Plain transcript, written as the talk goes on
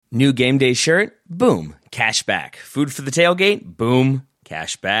New game day shirt? Boom, cash back. Food for the tailgate? Boom,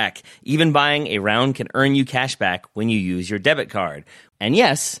 cash back. Even buying a round can earn you cash back when you use your debit card. And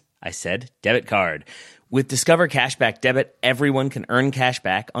yes, I said debit card. With Discover Cashback Debit, everyone can earn cash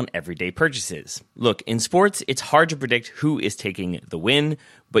back on everyday purchases. Look, in sports, it's hard to predict who is taking the win,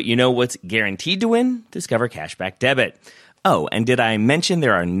 but you know what's guaranteed to win? Discover Cashback Debit. Oh, and did I mention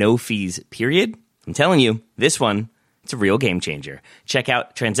there are no fees, period? I'm telling you, this one, it's a real game changer. Check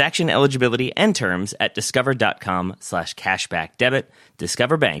out transaction eligibility and terms at discover.com/cashbackdebit.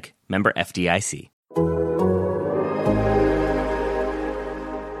 Discover Bank, member FDIC.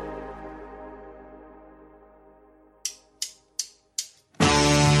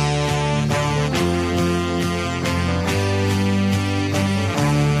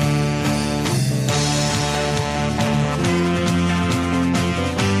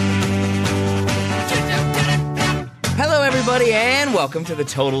 And welcome to the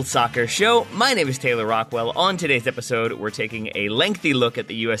Total Soccer Show. My name is Taylor Rockwell. On today's episode, we're taking a lengthy look at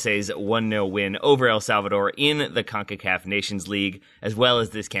the USA's 1-0 win over El Salvador in the CONCACAF Nations League, as well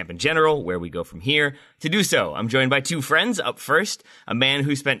as this camp in general, where we go from here. To do so, I'm joined by two friends. Up first, a man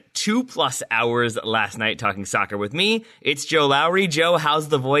who spent 2+ hours last night talking soccer with me. It's Joe Lowry. Joe, how's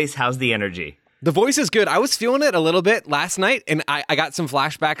the voice? How's the energy? The voice is good. I was feeling it a little bit last night, and I got some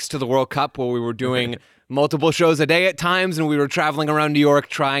flashbacks to the World Cup where we were doing multiple shows a day at times, and we were traveling around New York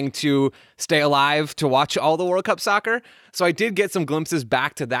trying to stay alive to watch all the World Cup soccer. So I did get some glimpses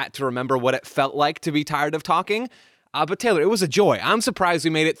back to that to remember what it felt like to be tired of talking. But Taylor, it was a joy. I'm surprised we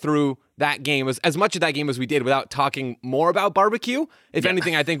made it through that game, as much of that game as we did without talking more about barbecue. If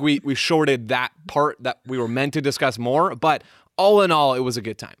anything, I think we shorted that part that we were meant to discuss more. But all in all, it was a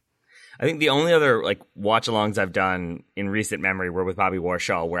good time. I think the only other watch-alongs I've done in recent memory were with Bobby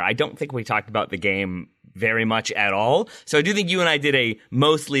Warshall, where I don't think we talked about the game very much at all. So I do think you and I did a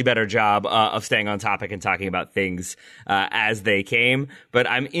mostly better job of staying on topic and talking about things as they came. But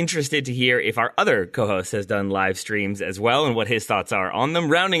I'm interested to hear if our other co-host has done live streams as well and what his thoughts are on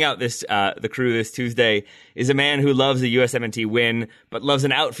them. Rounding out this the crew this Tuesday is a man who loves a USMNT win, but loves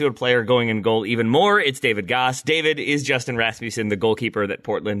an outfield player going in goal even more. It's David Goss. David, is Justin Rasmussen the goalkeeper that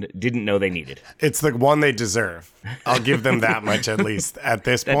Portland didn't know they needed? It's the one they deserve. I'll give them that much at least at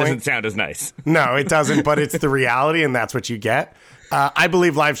this point. That doesn't sound as nice. No, it doesn't, but it's the reality, and that's what you get. I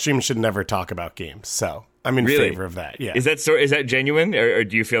believe live streams should never talk about games, so I'm in favor of that. Yeah, is that genuine, or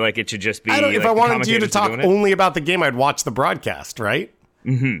do you feel like it should just be? If I wanted you to talk only about the game, I'd watch the broadcast, right?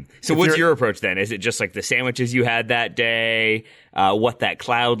 Mm-hmm. So what's your approach then? Is it just like the sandwiches you had that day, what that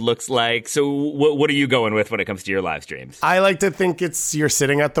cloud looks like? So what are you going with when it comes to your live streams? I like to think you're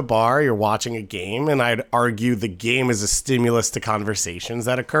sitting at the bar, you're watching a game, and I'd argue the game is a stimulus to conversations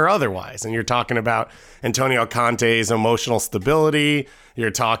that occur otherwise. And you're talking about Antonio Conte's emotional stability. You're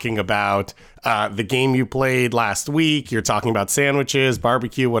talking about the game you played last week. You're talking about sandwiches,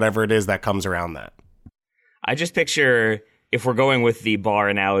 barbecue, whatever it is that comes around that. I just picture, if we're going with the bar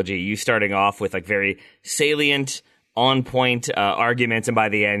analogy, you starting off with very salient, on-point arguments, and by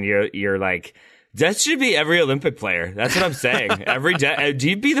the end you're like, that should be every Olympic player. That's what I'm saying.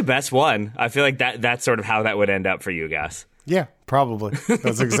 You'd be the best one. I feel like that's sort of how that would end up for you guys. Yeah, probably.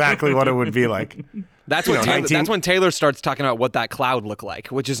 That's exactly what it would be like. That's when Taylor starts talking about what that cloud looked like,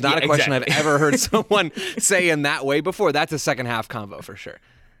 which is not a question I've ever heard someone say in that way before. That's a second half convo for sure.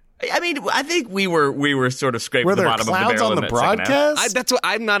 I mean, I think we were sort of scraping the bottom of the barrel. Were there clouds on the broadcast? That's what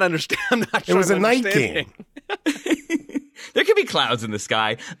I'm not understanding. It was a night game. There could be clouds in the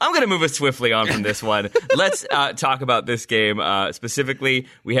sky. I'm going to move us swiftly on from this one. Let's talk about this game specifically.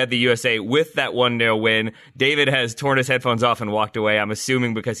 We had the USA with that 1-0 win. David has torn his headphones off and walked away. I'm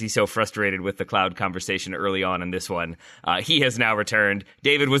assuming because he's so frustrated with the cloud conversation early on in this one. He has now returned.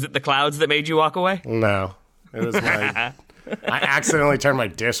 David, was it the clouds that made you walk away? No. It was my... I accidentally turned my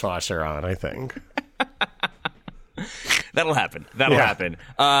dishwasher on, I think. That'll happen.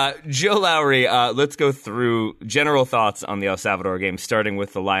 Joe Lowry, let's go through general thoughts on the El Salvador game, starting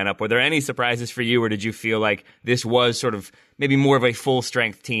with the lineup. Were there any surprises for you, or did you feel like this was sort of maybe more of a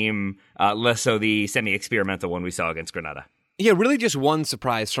full-strength team, less so the semi-experimental one we saw against Grenada? Yeah, really just one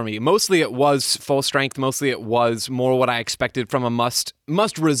surprise for me. Mostly it was full strength. Mostly it was more what I expected from a must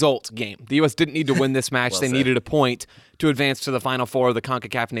result game. The U.S. didn't need to win this match. They needed a point to advance to the Final Four of the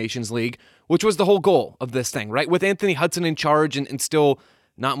CONCACAF Nations League, which was the whole goal of this thing, right? With Anthony Hudson in charge and still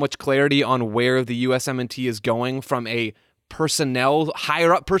not much clarity on where the USMNT is going from a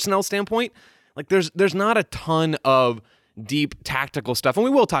higher up personnel standpoint. There's not a ton of deep tactical stuff. And we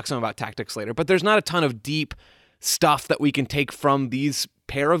will talk some about tactics later, but there's not a ton of deep stuff that we can take from these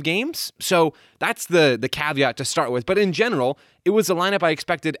pair of games. So that's the caveat to start with. But in general, it was a lineup I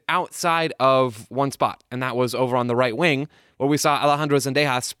expected outside of one spot, and that was over on the right wing, where we saw Alejandro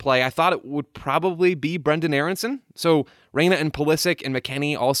Zendejas play. I thought it would probably be Brendan Aronson. So Reyna and Pulisic and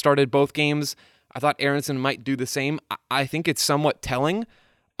McKennie all started both games. I thought Aronson might do the same. I think it's somewhat telling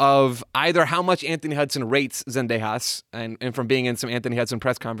of either how much Anthony Hudson rates Zendejas, and from being in some Anthony Hudson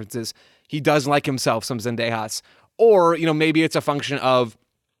press conferences, he does like himself some Zendejas, or, maybe it's a function of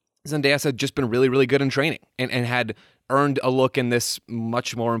Zendejas had just been really, really good in training and had earned a look in this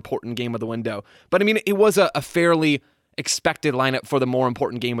much more important game of the window. But I mean, it was a fairly expected lineup for the more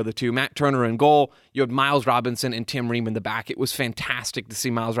important game of the two. Matt Turner in goal. You had Miles Robinson and Tim Ream in the back. It was fantastic to see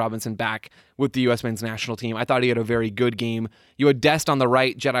Miles Robinson back with the U.S. men's national team. I thought he had a very good game. You had Dest on the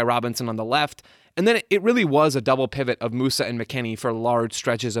right, Jedi Robinson on the left. And then it really was a double pivot of Musa and McKennie for large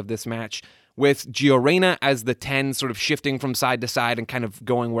stretches of this match, with Gio Reyna as the 10, sort of shifting from side to side and kind of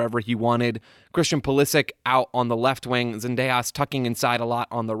going wherever he wanted. Christian Pulisic out on the left wing, Zendejas tucking inside a lot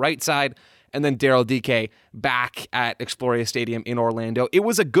on the right side, and then Daryl Dike back at Exploria Stadium in Orlando. It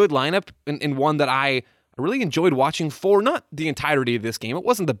was a good lineup, and one that I really enjoyed watching for not the entirety of this game. It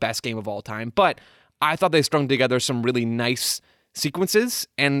wasn't the best game of all time, but I thought they strung together some really nice sequences,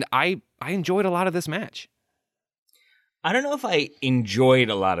 and I enjoyed a lot of this match. I don't know if I enjoyed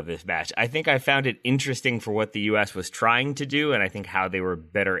a lot of this match. I think I found it interesting for what the U.S. was trying to do, and I think how they were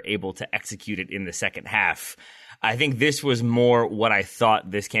better able to execute it in the second half. I think this was more what I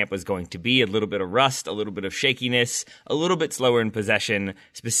thought this camp was going to be, a little bit of rust, a little bit of shakiness, a little bit slower in possession,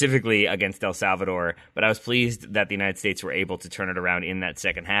 specifically against El Salvador. But I was pleased that the United States were able to turn it around in that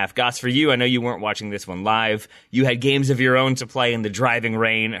second half. Goss, for you, I know you weren't watching this one live. You had games of your own to play in the driving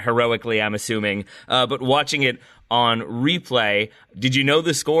rain, heroically, I'm assuming. But watching it on replay, did you know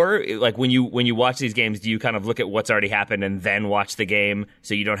the score? Like when you watch these games, do you kind of look at what's already happened and then watch the game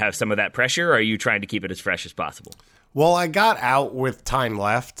so you don't have some of that pressure, or are you trying to keep it as fresh as possible? Well, I got out with time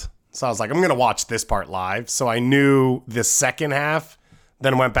left, so I was like, I'm going to watch this part live. So I knew the second half,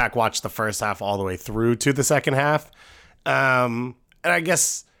 then went back, watched the first half all the way through to the second half. And I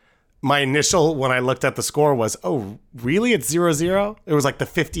guess my initial, when I looked at the score, was, oh, really? It's 0-0? It was like the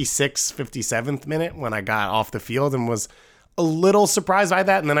 56th, 57th minute when I got off the field and was a little surprised by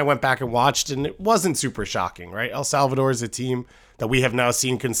that. And then I went back and watched, and it wasn't super shocking, right? El Salvador is a team that we have now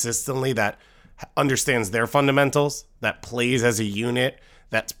seen consistently that understands their fundamentals, that plays as a unit,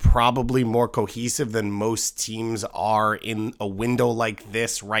 that's probably more cohesive than most teams are in a window like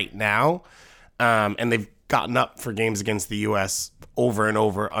this right now. And they've gotten up for games against the U.S. over and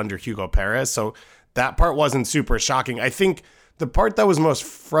over under Hugo Perez. So that part wasn't super shocking. I think the part that was most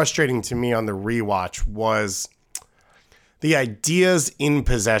frustrating to me on the rewatch was the ideas in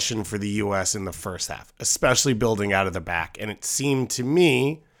possession for the U.S. in the first half, especially building out of the back. And it seemed to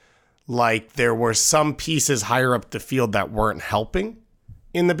me like there were some pieces higher up the field that weren't helping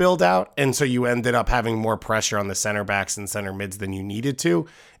in the build out. And so you ended up having more pressure on the center backs and center mids than you needed to.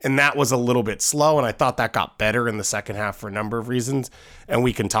 And that was a little bit slow. And I thought that got better in the second half for a number of reasons. And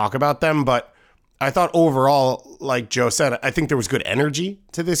we can talk about them. But I thought overall, like Joe said, I think there was good energy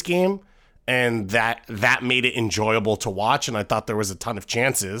to this game. And that made it enjoyable to watch. And I thought there was a ton of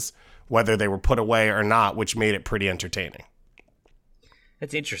chances, whether they were put away or not, which made it pretty entertaining.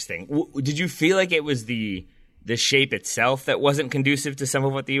 That's interesting. Did you feel like it was the shape itself that wasn't conducive to some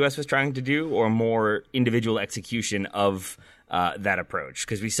of what the U.S. was trying to do, or more individual execution of that approach?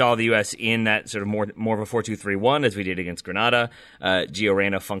 Because we saw the U.S. in that sort of more of a 4-2-3-1 as we did against Grenada. Gio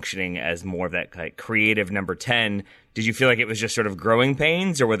Reyna functioning as more of that like creative number 10. Did you feel like it was just sort of growing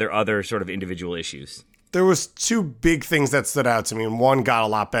pains, or were there other sort of individual issues? There was two big things that stood out to me. And one got a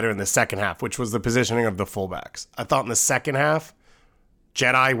lot better in the second half, which was the positioning of the fullbacks. I thought in the second half,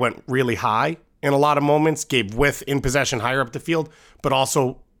 Jedi went really high in a lot of moments, gave width in possession higher up the field, but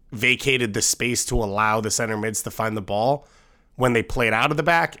also vacated the space to allow the center mids to find the ball when they played out of the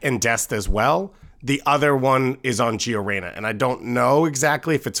back, and Dest as well. The other one is on Gio Reyna, and I don't know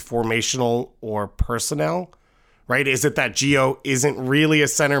exactly if it's formational or personnel, right? Is it that Gio isn't really a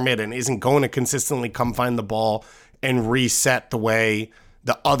center mid and isn't going to consistently come find the ball and reset the way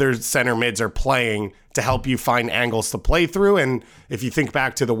the other center mids are playing to help you find angles to play through? And if you think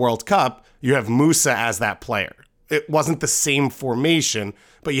back to the World Cup, you have Musa as that player. It wasn't the same formation,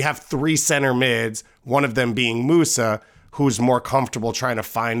 but you have three center mids, one of them being Musa, who's more comfortable trying to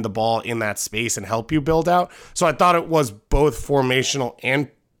find the ball in that space and help you build out. So I thought it was both formational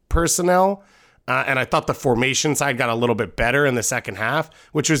and personnel. And I thought the formation side got a little bit better in the second half,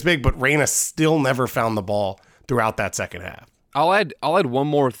 which was big, but Reyna still never found the ball throughout that second half. I'll add one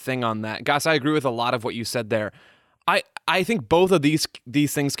more thing on that. Goss, I agree with a lot of what you said there. I think both of these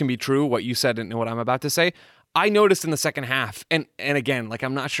things can be true, what you said and what I'm about to say. I noticed in the second half, and again, like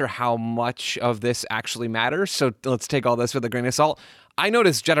I'm not sure how much of this actually matters, so let's take all this with a grain of salt. I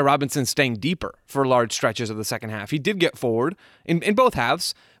noticed Jedi Robinson staying deeper for large stretches of the second half. He did get forward in both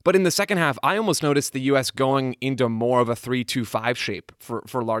halves, but in the second half, I almost noticed the U.S. going into more of a 3-2-5 shape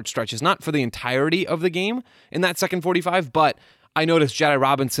for large stretches. Not for the entirety of the game in that second 45, but I noticed Jedi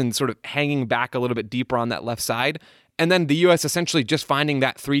Robinson sort of hanging back a little bit deeper on that left side. And then the U.S. essentially just finding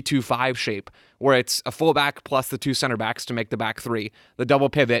that 3-2-5 shape where it's a fullback plus the two center backs to make the back three, the double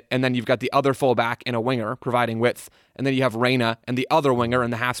pivot, and then you've got the other fullback and a winger providing width. And then you have Reyna and the other winger in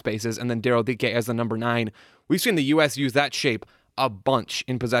the half spaces, and then Daryl Dike as the number 9. We've seen the U.S. use that shape a bunch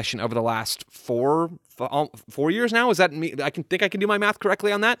in possession over the last 4 years now. Is that me? I can do my math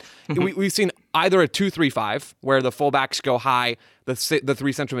correctly on that. We've seen either a 2-3-5 where the fullbacks go high, the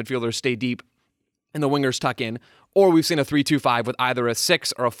three central midfielders stay deep, and the wingers tuck in, or we've seen a 3-2-5 with either a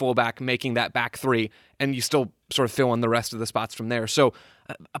 6 or a fullback making that back 3, and you still sort of fill in the rest of the spots from there. So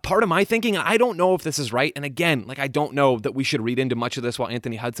a part of my thinking, I don't know if this is right, and again, like I don't know that we should read into much of this while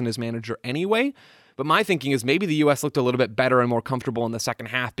Anthony Hudson is manager anyway, but my thinking is maybe the U.S. looked a little bit better and more comfortable in the second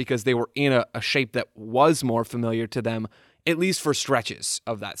half because they were in a shape that was more familiar to them, at least for stretches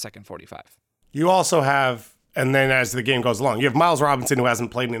of that second 45. You also have, and then as the game goes along, you have Miles Robinson, who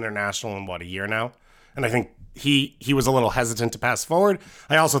hasn't played an international in, a year now? And I think he was a little hesitant to pass forward.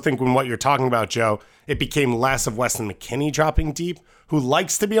 I also think when what you're talking about, Joe, it became less of Weston McKennie dropping deep, who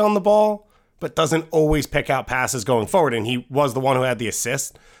likes to be on the ball, but doesn't always pick out passes going forward. And he was the one who had the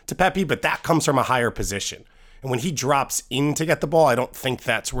assist to Pepe, but that comes from a higher position. And when he drops in to get the ball, I don't think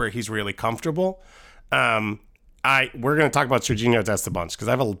that's where he's really comfortable. We're going to talk about Sergiño Dest a bunch because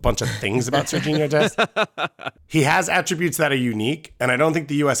I have a bunch of things about Sergiño Dest. He has attributes that are unique, and I don't think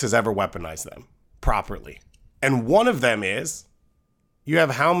the U.S. has ever weaponized them properly. And one of them is you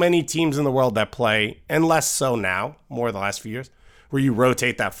have how many teams in the world that play, and less so now, more the last few years, where you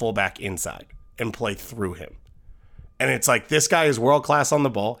rotate that fullback inside and play through him. And it's like, this guy is world-class on the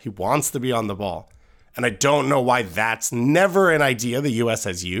ball. He wants to be on the ball. And I don't know why that's never an idea the U.S.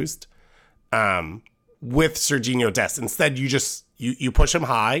 has used with Sergiño Dest. Instead, you push him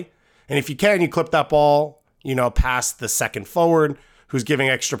high. And if you can, you clip that ball, past the second forward who's giving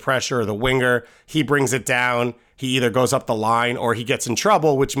extra pressure, or the winger. He brings it down. He either goes up the line or he gets in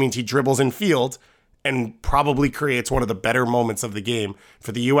trouble, which means he dribbles in field and probably creates one of the better moments of the game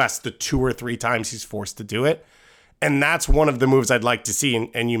for the U.S. the 2 or 3 times he's forced to do it. And that's one of the moves I'd like to see.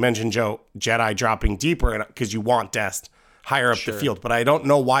 And you mentioned, Joe, Jedi dropping deeper because you want Dest higher up the field. But I don't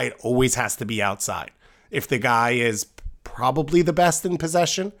know why it always has to be outside. If the guy is probably the best in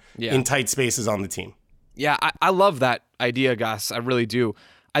possession in tight spaces on the team. Yeah, I love that idea, Gus. I really do.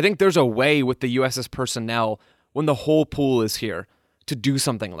 I think there's a way with the US's personnel when the whole pool is here to do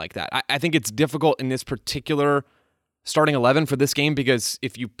something like that. I think it's difficult in this particular starting 11 for this game because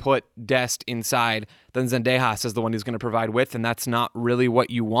if you put Dest inside, then Zendejas is the one who's going to provide width, and that's not really what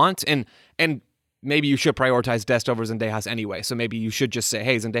you want. And maybe you should prioritize Dest over Zendejas anyway. So maybe you should just say,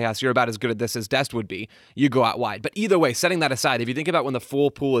 hey, Zendejas, you're about as good at this as Dest would be. You go out wide. But either way, setting that aside, if you think about when the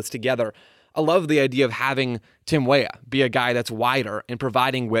full pool is together, I love the idea of having Tim Weah be a guy that's wider and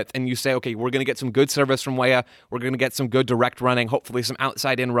providing width. And you say, okay, we're going to get some good service from Weah. We're going to get some good direct running, hopefully some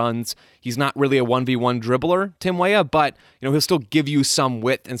outside in runs. He's not really a 1v1 dribbler, Tim Weah, but he'll still give you some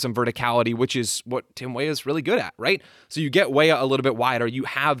width and some verticality, which is what Tim Weah is really good at, right? So you get Weah a little bit wider. You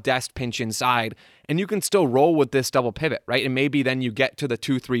have Dest pinch inside, and you can still roll with this double pivot, right? And maybe then you get to the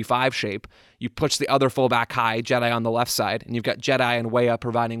 2-3-5 shape. You push the other fullback high, Jedi on the left side, and you've got Jedi and Weah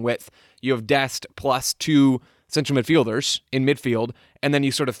providing width. You have Dest plus 2 central midfielders in midfield, and then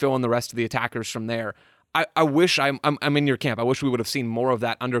you sort of fill in the rest of the attackers from there. I wish I'm in your camp. I wish we would have seen more of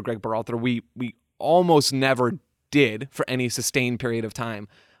that under Greg Berhalter. We almost never did for any sustained period of time.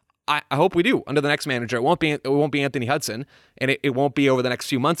 I hope we do under the next manager. It won't be Anthony Hudson, and it won't be over the next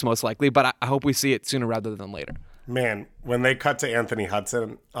few months most likely, but I hope we see it sooner rather than later. Man, when they cut to Anthony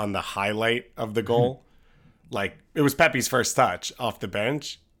Hudson on the highlight of the goal, like it was Pepe's first touch off the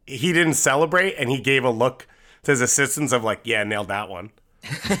bench, he didn't celebrate, and he gave a look to his assistants of like, yeah, nailed that one.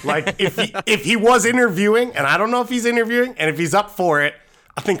 Like if he was interviewing, and I don't know if he's interviewing, and if he's up for it,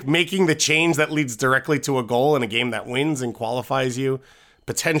 I think making the change that leads directly to a goal in a game that wins and qualifies you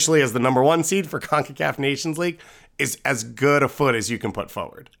potentially as the number 1 seed for CONCACAF Nations League is as good a foot as you can put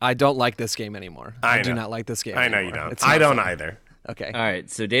forward. I don't like this game anymore. I do not like this game I know anymore. you don't. I don't either. Okay. All right,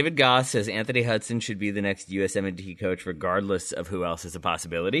 so David Goss says Anthony Hudson should be the next USMNT coach regardless of who else is a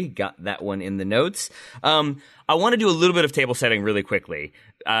possibility. Got that one in the notes. I want to do a little bit of table setting really quickly.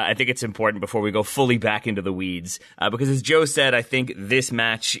 I think it's important before we go fully back into the weeds. Because as Joe said, I think this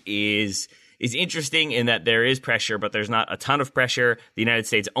match is interesting in that there is pressure, but there's not a ton of pressure. The United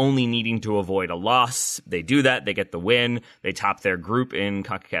States only needing to avoid a loss. They do that. They get the win. They top their group in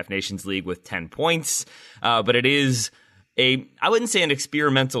CONCACAF Nations League with 10 points. But it is I wouldn't say an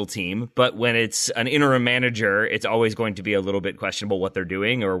experimental team, but when it's an interim manager, it's always going to be a little bit questionable what they're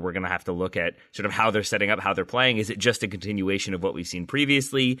doing, or we're going to have to look at sort of how they're setting up, how they're playing. Is it just a continuation of what we've seen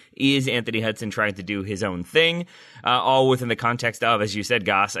previously? Is Anthony Hudson trying to do his own thing? All within the context of, as you said,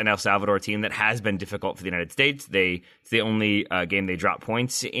 Goss, an El Salvador team that has been difficult for the United States. It's the only game they dropped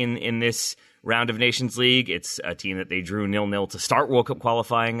points in this round of Nations League. It's a team that they drew 0-0 to start World Cup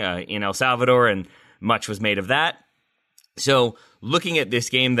qualifying in El Salvador, and much was made of that. So looking at this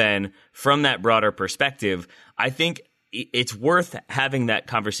game then from that broader perspective, I think it's worth having that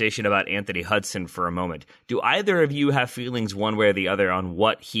conversation about Anthony Hudson for a moment. Do either of you have feelings one way or the other on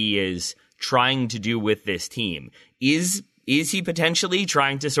what he is trying to do with this team? Is he potentially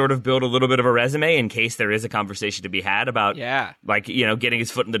trying to sort of build a little bit of a resume in case there is a conversation to be had about, getting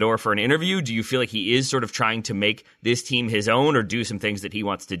his foot in the door for an interview? Do you feel like he is sort of trying to make this team his own or do some things that he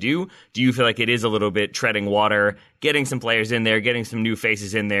wants to do? Do you feel like it is a little bit treading water, getting some players in there, getting some new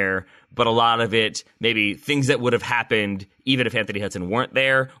faces in there, but a lot of it maybe things that would have happened even if Anthony Hudson weren't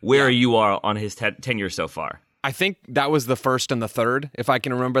there? Where are you on his tenure so far? I think that was the first and the third, if I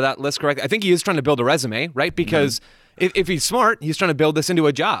can remember that list correctly. I think he is trying to build a resume, right? Because if he's smart, he's trying to build this into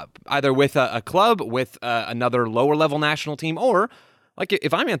a job, either with a club, with another lower-level national team, or, like,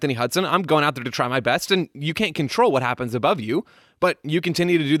 if I'm Anthony Hudson, I'm going out there to try my best, and you can't control what happens above you, but you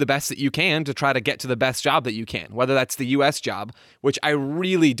continue to do the best that you can to try to get to the best job that you can, whether that's the U.S. job, which I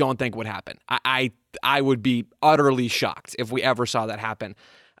really don't think would happen. I would be utterly shocked if we ever saw that happen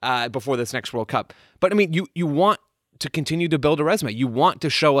before this next World Cup. But I mean, you want to continue to build a resume. You want to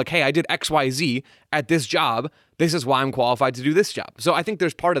show like, hey, I did X, Y, Z at this job. This is why I'm qualified to do this job. So I think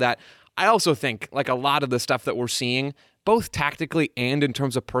there's part of that. I also think like a lot of the stuff that we're seeing, both tactically and in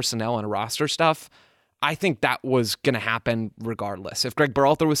terms of personnel and roster stuff, I think that was going to happen regardless. If Greg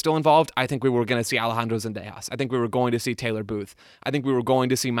Berhalter was still involved, I think we were going to see Alejandro Zendejas. I think we were going to see Taylor Booth. I think we were going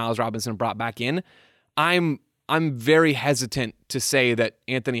to see Miles Robinson brought back in. I'm very hesitant to say that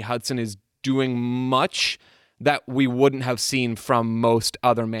Anthony Hudson is doing much that we wouldn't have seen from most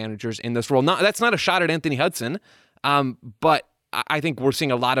other managers in this role. That's not a shot at Anthony Hudson, but I think we're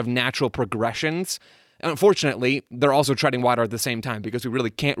seeing a lot of natural progressions. And unfortunately, they're also treading water at the same time because we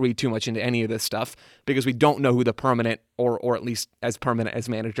really can't read too much into any of this stuff because we don't know who the permanent or at least as permanent as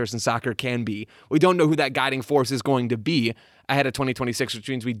managers in soccer can be. We don't know who that guiding force is going to be ahead of 2026, which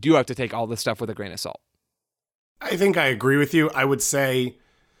means we do have to take all this stuff with a grain of salt. I think I agree with you. I would say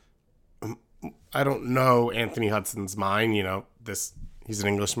I don't know Anthony Hudson's mind. He's an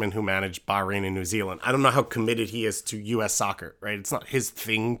Englishman who managed Bahrain and New Zealand. I don't know how committed he is to U.S. soccer, right? It's not his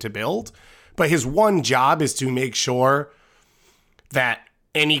thing to build, but his one job is to make sure that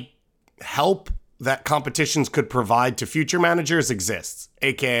any help that competitions could provide to future managers exists,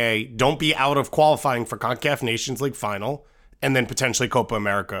 aka don't be out of qualifying for CONCACAF Nations League final and then potentially Copa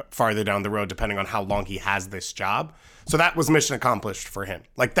America farther down the road, depending on how long he has this job. So that was mission accomplished for him.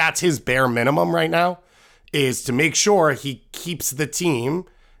 Like, that's his bare minimum right now, is to make sure he keeps the team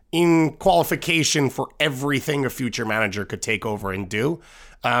in qualification for everything a future manager could take over and do.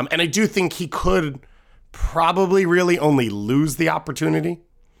 And I do think he could probably really only lose the opportunity.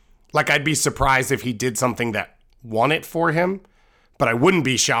 Like, I'd be surprised if he did something that won it for him, but I wouldn't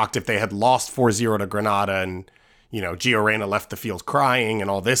be shocked if they had lost 4-0 to Granada and, Gio Reyna left the field crying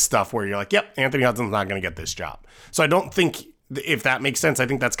and all this stuff where you're like, yep, Anthony Hudson's not going to get this job. So I don't think, if that makes sense, I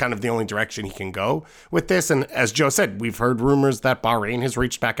think that's kind of the only direction he can go with this. And as Joe said, we've heard rumors that Bahrain has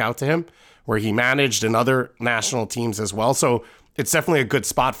reached back out to him, where he managed in other national teams as well. So it's definitely a good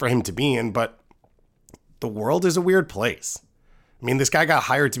spot for him to be in, but the world is a weird place. I mean, this guy got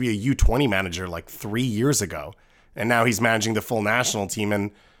hired to be a U20 manager like 3 years ago, and now he's managing the full national team.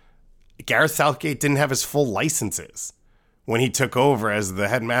 And Gareth Southgate didn't have his full licenses when he took over as the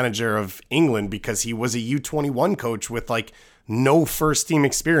head manager of England because he was a U21 coach with like no first team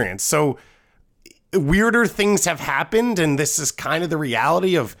experience. So weirder things have happened, and this is kind of the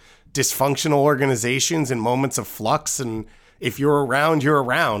reality of dysfunctional organizations and moments of flux. And if you're around, you're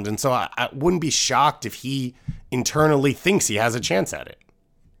around. And so I wouldn't be shocked if he internally thinks he has a chance at it.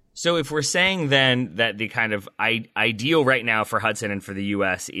 So if we're saying then that the kind of ideal right now for Hudson and for the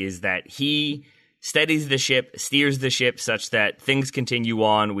U.S. is that he steadies the ship, steers the ship such that things continue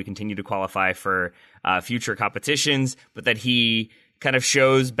on. We continue to qualify for future competitions, but that he kind of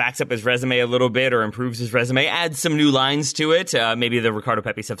backs up his resume a little bit or improves his resume, adds some new lines to it. Maybe the Ricardo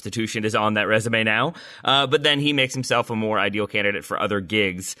Pepi substitution is on that resume now. But then he makes himself a more ideal candidate for other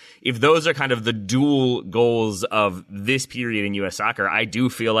gigs. If those are kind of the dual goals of this period in U.S. soccer, I do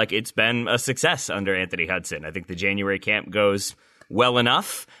feel like it's been a success under Anthony Hudson. I think the January camp goes well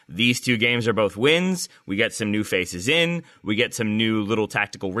enough. These two games are both wins. We get some new faces in. We get some new little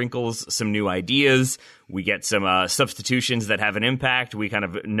tactical wrinkles, some new ideas. We get some substitutions that have an impact. We kind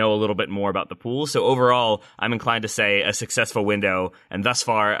of know a little bit more about the pool. So overall, I'm inclined to say a successful window, and thus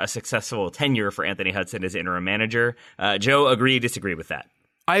far a successful tenure for Anthony Hudson as interim manager. Joe, agree, disagree with that?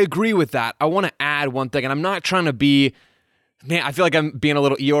 I agree with that. I want to add one thing, and I'm not trying to be... Man, I feel like I'm being a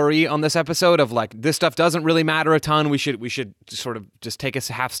little Eeyore on this episode of like, this stuff doesn't really matter a ton. We should sort of just take a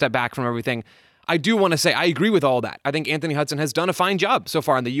half step back from everything. I do want to say I agree with all that. I think Anthony Hudson has done a fine job so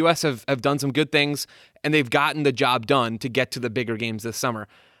far, and the U.S. have done some good things, and they've gotten the job done to get to the bigger games this summer.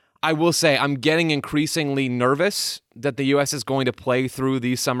 I will say I'm getting increasingly nervous that the U.S. is going to play through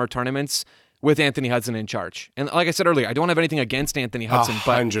these summer tournaments with Anthony Hudson in charge. And like I said earlier, I don't have anything against Anthony Hudson,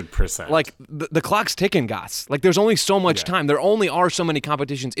 100%. But like the clock's ticking, guys. Like there's only so much time. There only are so many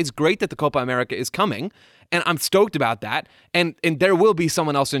competitions. It's great that the Copa America is coming, and I'm stoked about that. And there will be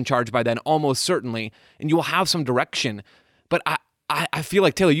someone else in charge by then, almost certainly, and you will have some direction. But I feel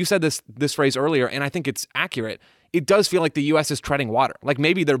like, Taylor, you said this phrase earlier, and I think it's accurate. It does feel like the U.S. is treading water. Like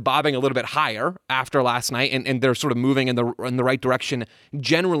maybe they're bobbing a little bit higher after last night, and they're sort of moving in the right direction,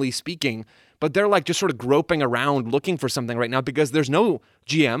 generally speaking. But they're like just sort of groping around looking for something right now because there's no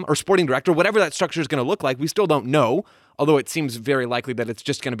GM or sporting director, whatever that structure is going to look like. We still don't know, although it seems very likely that it's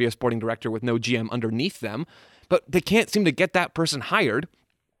just going to be a sporting director with no GM underneath them. But they can't seem to get that person hired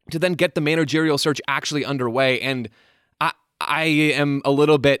to then get the managerial search actually underway. And I am a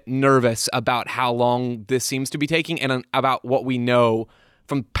little bit nervous about how long this seems to be taking and about what we know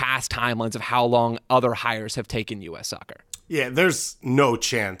from past timelines of how long other hires have taken U.S. soccer. Yeah, there's no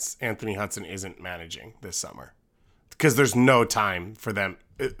chance Anthony Hudson isn't managing this summer because there's no time for them.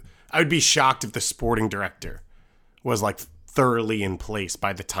 I would be shocked if the sporting director was like thoroughly in place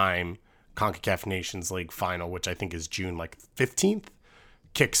by the time CONCACAF Nations League final, which I think is June like 15th,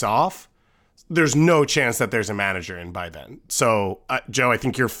 kicks off. There's no chance that there's a manager in by then. So, Joe, I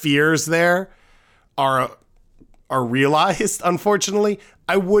think your fears there are realized, unfortunately.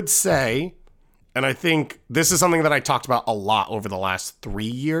 I would say... And I think this is something that I talked about a lot over the last 3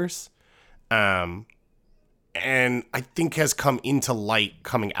 years. And I think has come into light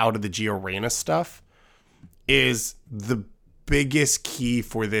coming out of the Gio Reyna stuff is the biggest key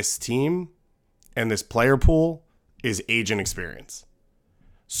for this team and this player pool is age and experience.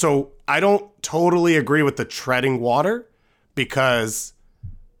 So I don't totally agree with the treading water because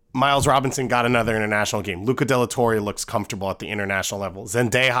Miles Robinson got another international game. Luca De La Torre looks comfortable at the international level.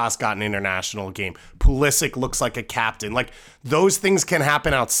 Zendejas got an international game. Pulisic looks like a captain. Like, those things can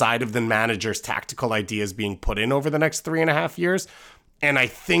happen outside of the manager's tactical ideas being put in over the next 3.5 years. And I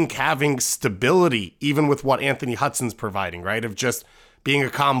think having stability, even with what Anthony Hudson's providing, right, of just being a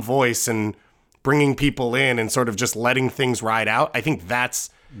calm voice and bringing people in and sort of just letting things ride out, I think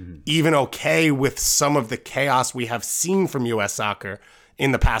that's even okay with some of the chaos we have seen from U.S. soccer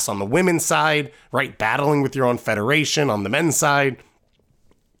in the past on the women's side, right? Battling with your own federation on the men's side,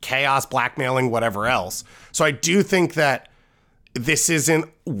 chaos, blackmailing, whatever else. So I do think that this isn't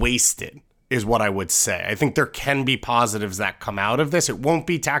wasted, is what I would say. I think there can be positives that come out of this. It won't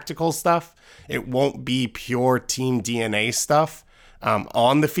be tactical stuff. It won't be pure team DNA stuff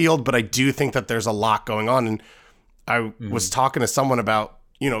on the field, but I do think that there's a lot going on. And I was talking to someone about,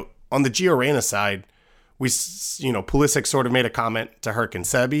 on the Gio Reyna side, Pulisic sort of made a comment to Herc and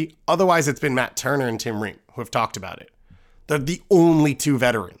Sebi. Otherwise, it's been Matt Turner and Tim Ream who have talked about it. They're the only two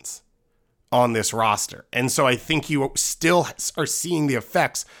veterans on this roster. And so I think you still are seeing the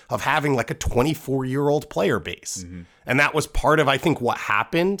effects of having like a 24-year-old player base. And that was part of, I think, what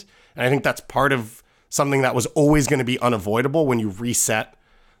happened. And I think that's part of something that was always going to be unavoidable when you reset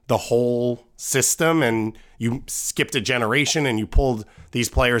the whole system and you skipped a generation and you pulled these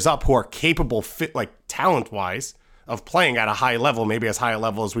players up who are capable, fit like talent-wise, of playing at a high level, maybe as high a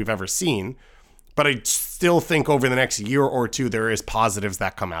level as we've ever seen. But I still think over the next year or two, there is positives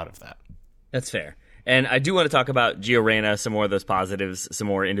that come out of that. That's fair. And I do want to talk about Gio Reyna, some more of those positives, some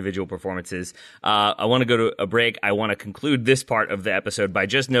more individual performances. I want to go to a break. I want to conclude this part of the episode by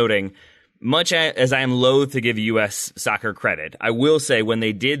just noting much as I am loath to give U.S. soccer credit, I will say when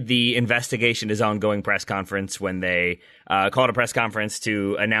they did the investigation is ongoing press conference, when they called a press conference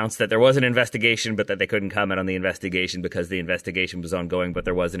to announce that there was an investigation, but that they couldn't comment on the investigation because the investigation was ongoing, but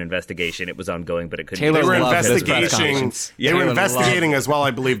there was an investigation. It was ongoing, but it couldn't. Taylor They were loved his press investigating. conference. They were investigating as well,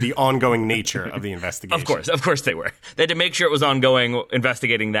 I believe, the ongoing nature of the investigation. Of course they were. They had to make sure it was ongoing,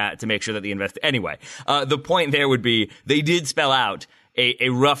 investigating that to make sure that anyway, the point there would be they did spell out a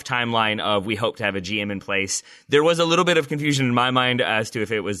rough timeline of we hope to have a GM in place. There was a little bit of confusion in my mind as to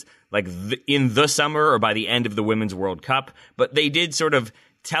if it was like in the summer or by the end of the Women's World Cup, but they did sort of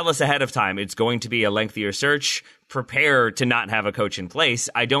tell us ahead of time it's going to be a lengthier search. Prepare to not have a coach in place.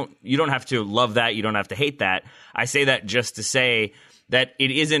 You don't have to love that. You don't have to hate that. I say that just to say that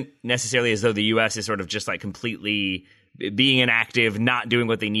it isn't necessarily as though the U.S. is sort of just like completely being inactive, not doing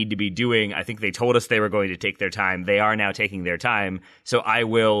what they need to be doing. I think they told us they were going to take their time. They are now taking their time. So I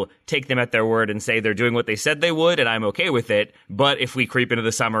will take them at their word and say they're doing what they said they would, and I'm okay with it. But if we creep into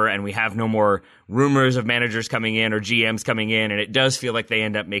the summer and we have no more rumors of managers coming in or GMs coming in, and it does feel like they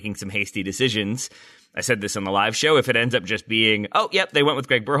end up making some hasty decisions, I said this on the live show, if it ends up just being, oh, yep, they went with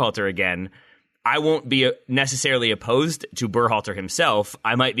Greg Berhalter again, I won't be necessarily opposed to Berhalter himself.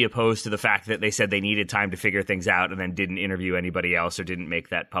 I might be opposed to the fact that they said they needed time to figure things out and then didn't interview anybody else or didn't make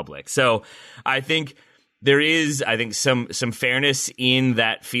that public. So I think there is, some fairness in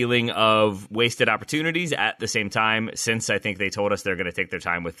that feeling of wasted opportunities. At the same time, since I think they told us they're going to take their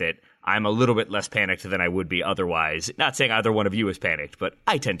time with it, I'm a little bit less panicked than I would be otherwise. Not saying either one of you is panicked, but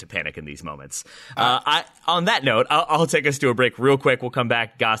I tend to panic in these moments. On that note, I'll take us to a break real quick. We'll come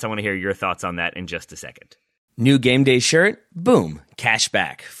back. Goss, I want to hear your thoughts on that in just a second. New game day shirt? Boom. Cash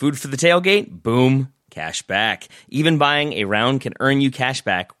back. Food for the tailgate? Boom. Cash back. Even buying a round can earn you cash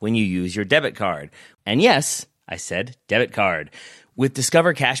back when you use your debit card. And yes, I said debit card. With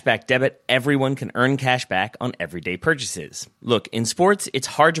Discover Cashback Debit, everyone can earn cash back on everyday purchases. Look, in sports, it's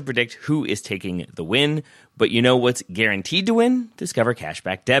hard to predict who is taking the win, but you know what's guaranteed to win? Discover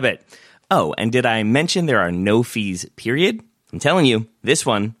Cashback Debit. Oh, and did I mention there are no fees, period? I'm telling you, this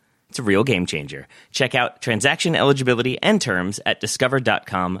one, it's a real game changer. Check out transaction eligibility and terms at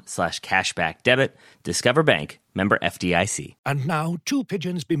discover.com/cashbackdebit. Discover Bank, member FDIC. And now, two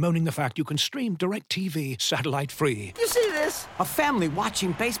pigeons bemoaning the fact you can stream DirecTV satellite-free. You see this? A family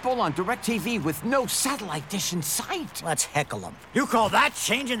watching baseball on DirecTV with no satellite dish in sight. Let's heckle them. You call that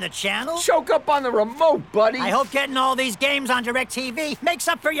changing the channel? Choke up on the remote, buddy. I hope getting all these games on DirecTV makes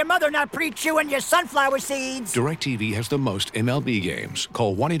up for your mother not pre-chewing your sunflower seeds. DirecTV has the most MLB games.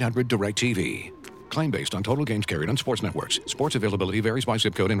 Call 1-800-DirecTV. Claim based on total games carried on sports networks. Sports availability varies by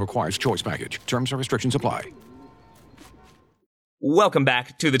zip code and requires choice package. Terms and restrictions apply. Welcome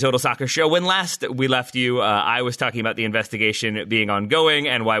back to the Total Soccer Show. When last we left you, I was talking about the investigation being ongoing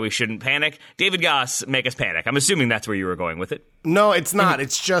and why we shouldn't panic. David Goss, make us panic. I'm assuming that's where you were going with it. No, it's not.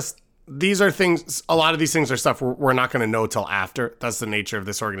 It's just these are things. A lot of these things are stuff we're not going to know till after. That's the nature of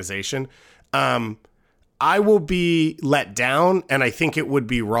this organization. I will be let down, and I think it would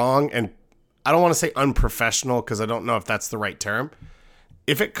be wrong, and I don't want to say unprofessional because I don't know if that's the right term.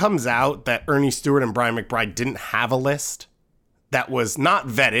 If it comes out that Ernie Stewart and Brian McBride didn't have a list that was not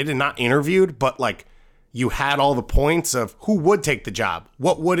vetted and not interviewed, but like you had all the points of who would take the job,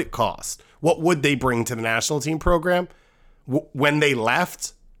 what would it cost, what would they bring to the national team program, when they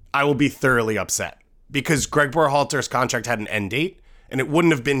left, I will be thoroughly upset because Greg Berhalter's contract had an end date and it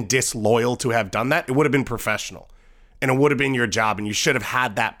wouldn't have been disloyal to have done that. It would have been professional and it would have been your job and you should have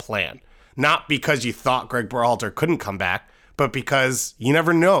had that plan. Not because you thought Greg Berhalter couldn't come back, but because you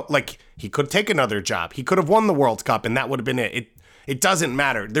never know. Like, he could take another job. He could have won the World Cup, and that would have been it. It doesn't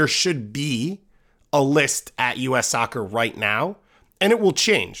matter. There should be a list at U.S. Soccer right now, and it will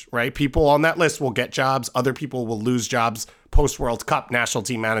change, right? People on that list will get jobs. Other people will lose jobs. Post-World Cup, national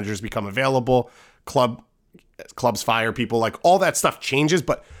team managers become available. Clubs fire people. Like, all that stuff changes,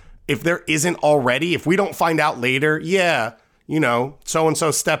 but if there isn't already, if we don't find out later, yeah, you know,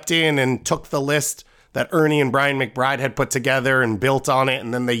 so-and-so stepped in and took the list that Ernie and Brian McBride had put together and built on it,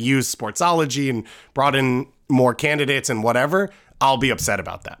 and then they used Sportsology and brought in more candidates and whatever, I'll be upset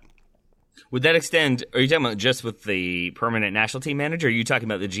about that. Would that extend, are you talking about just with the permanent national team manager, or are you talking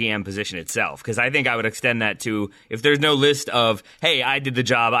about the GM position itself? Because I think I would extend that to, if there's no list of, hey, I did the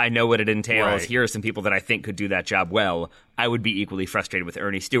job, I know what it entails, right, here are some people that I think could do that job well, I would be equally frustrated with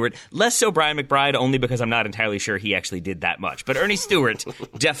Ernie Stewart. Less so Brian McBride, only because I'm not entirely sure he actually did that much. But Ernie Stewart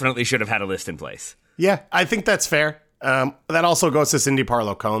definitely should have had a list in place. Yeah, I think that's fair. That also goes to Cindy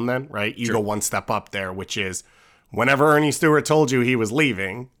Parlow-Cohn then, right? You Sure. go one step up there, which is, whenever Ernie Stewart told you he was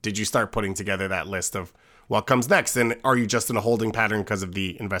leaving, did you start putting together that list of what comes next. And are you just in a holding pattern because of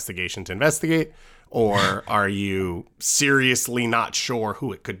the investigation to investigate? Or are you seriously not sure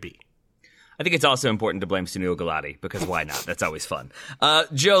who it could be? I think it's also important to blame Sunil Gulati, because why not? That's always fun.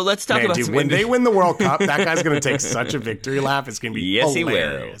 Joe, let's talk about when they win the World Cup, that guy's going to take such a victory lap. It's going to be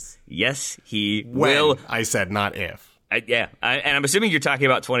hilarious. Yes, he will. I said not if. And I'm assuming you're talking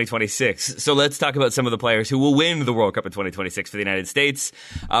about 2026. So let's talk about some of the players who will win the World Cup in 2026 for the United States.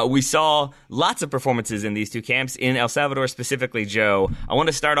 We saw lots of performances in these two camps. In El Salvador specifically, Joe, I want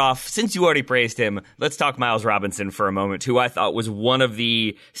to start off, since you already praised him, let's talk Miles Robinson for a moment, who I thought was one of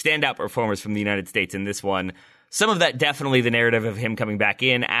the standout performers from the United States in this one. Some of that definitely the narrative of him coming back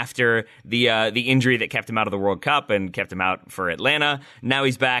in after the injury that kept him out of the World Cup and kept him out for Atlanta. Now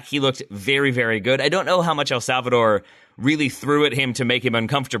he's back. He looked very, very good. I don't know how much El Salvador really threw at him to make him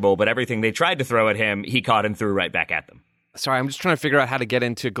uncomfortable, but everything they tried to throw at him, he caught and threw right back at them. Sorry, I'm just trying to figure out how to get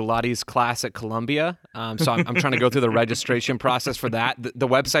into Gulati's class at Columbia. So I'm trying to go through the registration process for that. The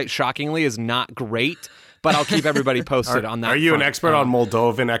website, shockingly, is not great, but I'll keep everybody posted on that. Are you front. an expert on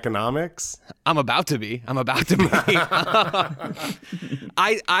Moldovan economics? I'm about to be.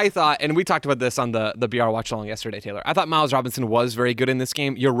 I thought, and we talked about this on the BR Watch Along yesterday, Taylor. I thought Miles Robinson was very good in this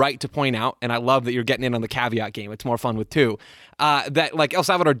game. You're right to point out, and I love that you're getting in on the caveat game. It's more fun with two. That like El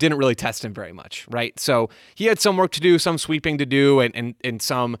Salvador didn't really test him very much, right? So he had some work to do, some sweeping to do, and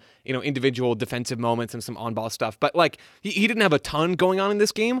some individual defensive moments and some on-ball stuff. But like he didn't have a ton going on in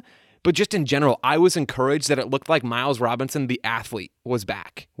this game. But just in general, I was encouraged that it looked like Miles Robinson, the athlete, was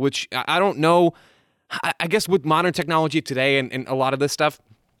back, which I don't know. I guess with modern technology today and a lot of this stuff,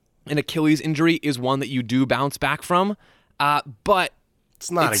 an Achilles injury is one that you do bounce back from. But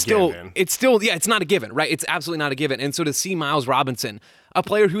it's not a given. It's not a given, right? It's absolutely not a given. And so to see Miles Robinson, a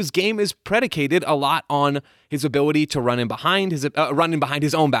player whose game is predicated a lot on his ability to run in behind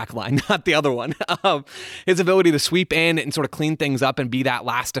his own back line, not the other one. His ability to sweep in and sort of clean things up and be that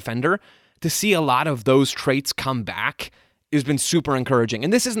last defender. To see a lot of those traits come back has been super encouraging.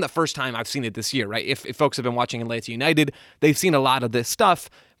 And this isn't the first time I've seen it this year, right? If folks have been watching Atlanta United, they've seen a lot of this stuff,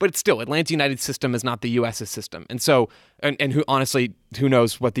 but it's still, Atlanta United's system is not the U.S.'s system. And so, and who honestly, who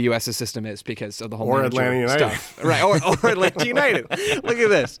knows what the U.S.'s system is because of the whole or Atlanta United stuff. Right, or Atlanta United. Look at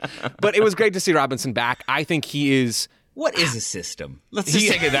this. But it was great to see Robinson back. I think he is... What is a system? Let's just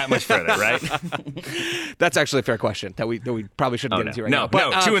take it that much further, right? That's actually a fair question that we probably shouldn't get into right now.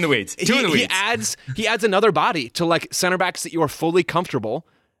 But, two in the weeds. He adds another body to like center backs that you are fully comfortable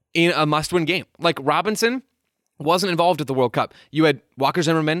in a must-win game. Like Robinson wasn't involved at the World Cup. You had Walker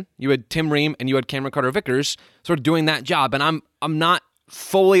Zimmerman, you had Tim Ream, and you had Cameron Carter-Vickers sort of doing that job. And I'm not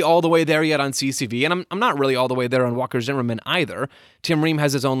fully all the way there yet on CCV, and I'm not really all the way there on Walker Zimmerman either. Tim Ream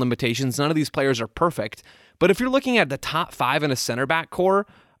has his own limitations. None of these players are perfect. But if you're looking at the top five in a center back core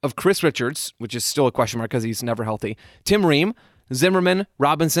of Chris Richards, which is still a question mark because he's never healthy, Tim Ream, Zimmerman,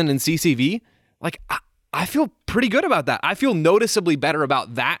 Robinson, and CCV, like I feel pretty good about that. I feel noticeably better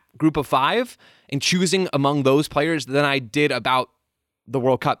about that group of five and choosing among those players than I did about the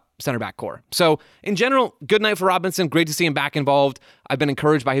World Cup center back core. So in general, good night for Robinson. Great to see him back involved. I've been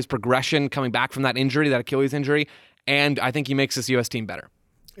encouraged by his progression coming back from that injury, that Achilles injury, and I think he makes this U.S. team better.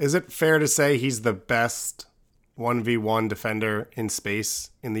 Is it fair to say he's the best 1v1 defender in space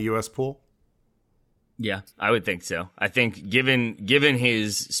in the U.S. pool? Yeah, I would think so. I think given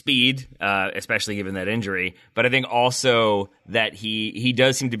his speed, especially given that injury, but I think also that he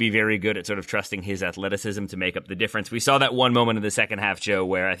does seem to be very good at sort of trusting his athleticism to make up the difference. We saw that one moment in the second half, Joe,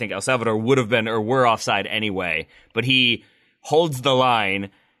 where I think El Salvador would have been or were offside anyway, but he holds the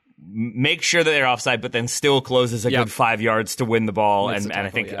line, make sure that they're offside, but then still closes a good 5 yards to win the ball, and I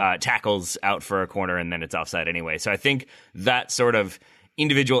think tackles out for a corner, and then it's offside anyway. So I think that sort of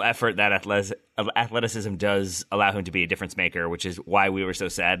individual effort, that athleticism does allow him to be a difference maker, which is why we were so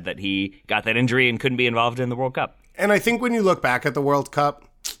sad that he got that injury and couldn't be involved in the World Cup. And I think when you look back at the World Cup,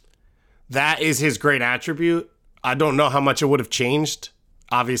 that is his great attribute. I don't know how much it would have changed.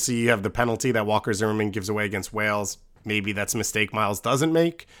 Obviously, you have the penalty that Walker Zimmerman gives away against Wales. Maybe that's a mistake Miles doesn't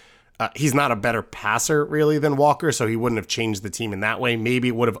make. He's not a better passer, really, than Walker, so he wouldn't have changed the team in that way. Maybe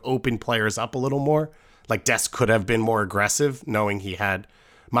it would have opened players up a little more. Like, Des could have been more aggressive, knowing he had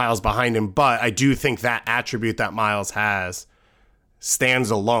Miles behind him. But I do think that attribute that Miles has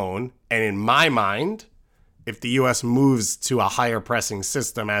stands alone. And in my mind, if the U.S. moves to a higher pressing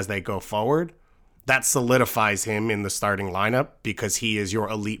system as they go forward, that solidifies him in the starting lineup because he is your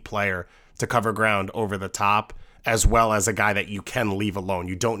elite player to cover ground over the top, as well as a guy that you can leave alone.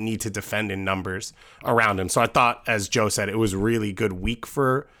 You don't need to defend in numbers around him. So I thought, as Joe said, it was a really good week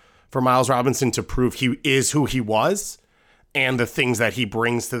for Miles Robinson to prove he is who he was, and the things that he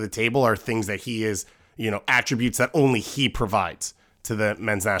brings to the table are things that he is, attributes that only he provides to the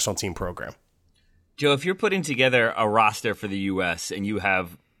men's national team program. Joe, if you're putting together a roster for the U.S. and you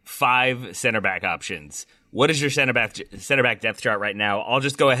have 5 center back options, what is your center back depth chart right now? I'll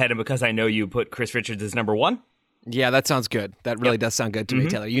just go ahead and because I know you put Chris Richards as number 1. Yeah, that sounds good. That really does sound good to me,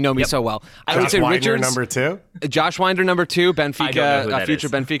 Taylor. You know me so well. I would Josh say Winder, Richards, number 2. Josh Winder, number 2. I don't know who Benfica, that a future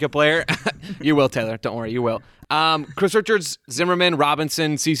is. Benfica player. You will, Taylor. Don't worry, you will. Chris Richards, Zimmerman,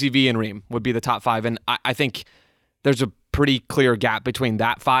 Robinson, CCV, and Ream would be the top 5. And I think there's a pretty clear gap between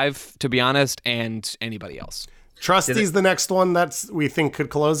that 5, to be honest, and anybody else. Trusty's the next one we think could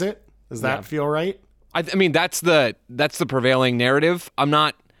close it. Does that feel right? I mean, that's the prevailing narrative. I'm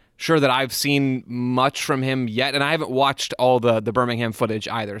not sure that I've seen much from him yet, and I haven't watched all the Birmingham footage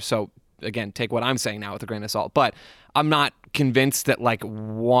either. So again, take what I'm saying now with a grain of salt. But I'm not convinced that like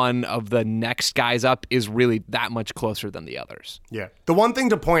one of the next guys up is really that much closer than the others. Yeah. The one thing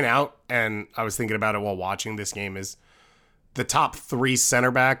to point out, and I was thinking about it while watching this game, is the top 3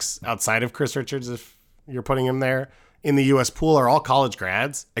 center backs outside of Chris Richards, if you're putting him there, in the U.S. pool are all college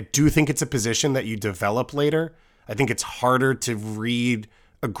grads. I do think it's a position that you develop later. I think it's harder to read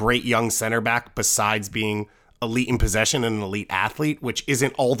a great young center back besides being elite in possession and an elite athlete, which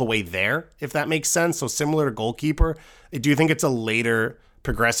isn't all the way there, if that makes sense. So similar to goalkeeper, I do think it's a later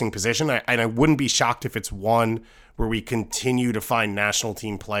progressing position. And I wouldn't be shocked if it's one where we continue to find national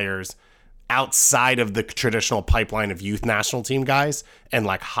team players outside of the traditional pipeline of youth national team guys and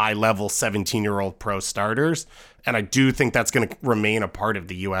like high-level 17-year-old pro starters. And I do think that's going to remain a part of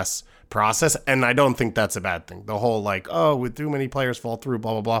the U.S. process, and I don't think that's a bad thing. The whole with too many players fall through,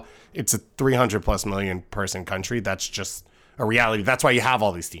 blah, blah, blah. It's a 300-plus million person country. That's just a reality. That's why you have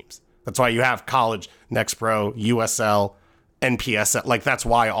all these teams. That's why you have college, Next Pro, USL, NPSL. That's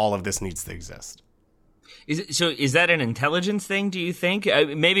why all of this needs to exist. Is that an intelligence thing, do you think?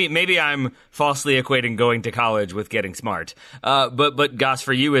 Maybe I'm falsely equating going to college with getting smart. But Goss,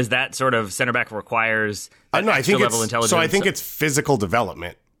 for you, is that sort of center back requires extra level intelligence? So I think it's physical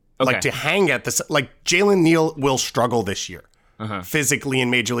development. Okay. To hang at this, Jalen Neal will struggle this year physically in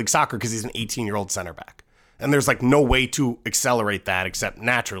Major League Soccer because he's an 18-year-old center back. And there's no way to accelerate that except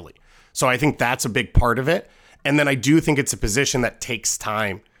naturally. So I think that's a big part of it. And then I do think it's a position that takes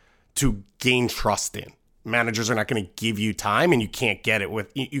time to gain trust in. Managers are not going to give you time, and you can't get it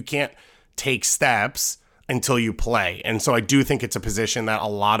you can't take steps until you play. And so I do think it's a position that a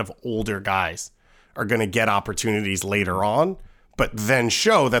lot of older guys are going to get opportunities later on, but then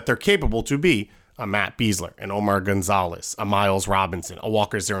show that they're capable to be a Matt Beasler, an Omar Gonzalez, a Miles Robinson, a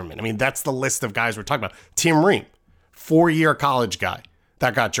Walker Zimmerman. I mean, that's the list of guys we're talking about. Tim Ream, 4-year college guy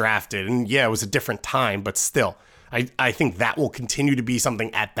that got drafted. And yeah, it was a different time, but still, I think that will continue to be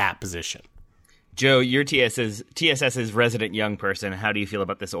something at that position. Joe, you're TSS's resident young person. How do you feel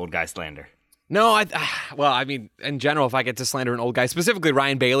about this old guy slander? No, I mean, in general, if I get to slander an old guy, specifically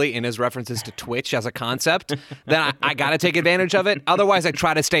Ryan Bailey in his references to Twitch as a concept, then I got to take advantage of it. Otherwise, I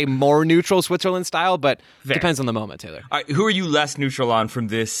try to stay more neutral Switzerland style, but Fair. Depends on the moment, Taylor. All right, who are you less neutral on from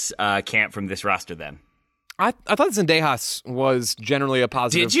this camp, from this roster then? I thought Zendejas was generally a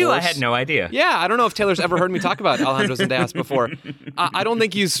positive Did you? force. I had no idea. Yeah, I don't know if Taylor's ever heard me talk about Alejandro Zendejas before. I don't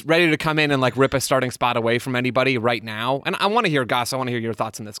think he's ready to come in and rip a starting spot away from anybody right now. And I want to hear, Goss, I want to hear your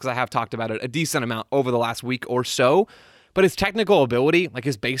thoughts on this because I have talked about it a decent amount over the last week or so. But his technical ability,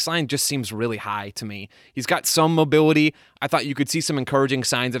 his baseline, just seems really high to me. He's got some mobility. I thought you could see some encouraging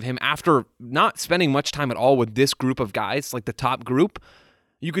signs of him after not spending much time at all with this group of guys, the top group.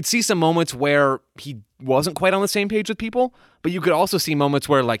 You could see some moments where he wasn't quite on the same page with people, but you could also see moments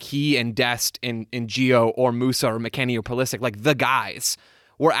where he and Dest and Gio or Musa or McKennie or Pulisic, the guys,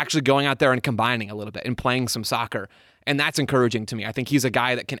 were actually going out there and combining a little bit and playing some soccer. And that's encouraging to me. I think he's a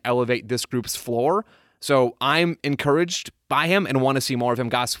guy that can elevate this group's floor. So I'm encouraged by him and want to see more of him.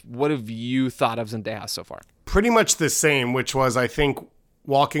 Goss, what have you thought of Zendejas so far? Pretty much the same, which was, I think,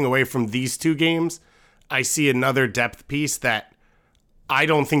 walking away from these two games, I see another depth piece that I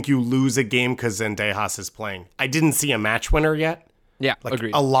don't think you lose a game because Zendejas is playing. I didn't see a match winner yet. Yeah,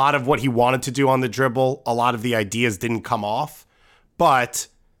 agreed. A lot of what he wanted to do on the dribble, a lot of the ideas didn't come off. But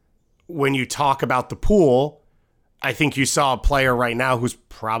when you talk about the pool, I think you saw a player right now who's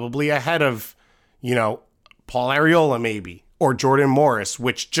probably ahead of, Paul Arriola maybe, or Jordan Morris,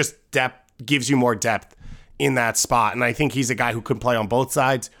 which just gives you more depth in that spot. And I think he's a guy who can play on both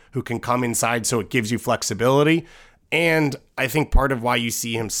sides, who can come inside, so it gives you flexibility. And I think part of why you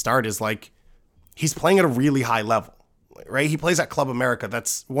see him start is he's playing at a really high level, right? He plays at Club America.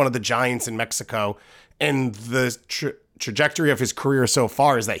 That's one of the giants in Mexico. And the trajectory of his career so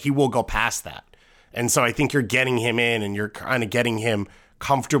far is that he will go past that. And so I think you're getting him in and you're kind of getting him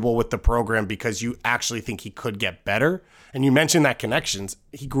comfortable with the program because you actually think he could get better. And you mentioned that connections.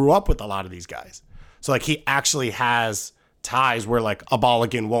 He grew up with a lot of these guys. So like he actually has ties where like a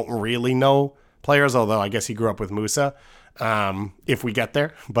Balogun won't really know players, although I guess he grew up with Musa, if we get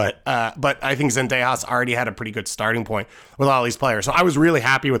there. But I think Zendejas already had a pretty good starting point with all these players. So I was really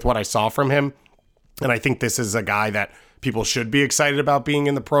happy with what I saw from him. And I think this is a guy that people should be excited about being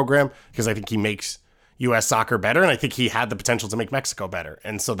in the program because I think he makes U.S. soccer better. And I think he had the potential to make Mexico better.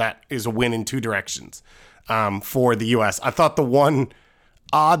 And so that is a win in two directions for the U.S. I thought the one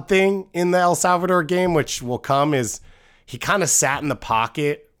odd thing in the El Salvador game, which will come, is he kind of sat in the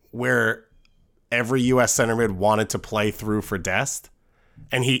pocket where every U.S. center mid wanted to play through for Dest.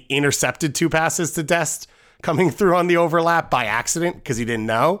 And he intercepted 2 passes to Dest coming through on the overlap by accident because he didn't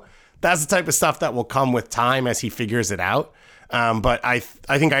know. That's the type of stuff that will come with time as he figures it out. But I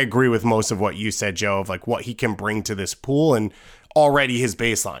think I agree with most of what you said, Joe, of like what he can bring to this pool and already his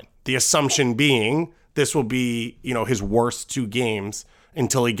baseline. The assumption being this will be, his worst 2 games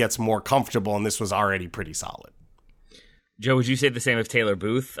until he gets more comfortable, and this was already pretty solid. Joe, would you say the same of Taylor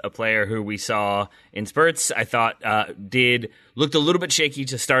Booth, a player who we saw in spurts? I thought looked a little bit shaky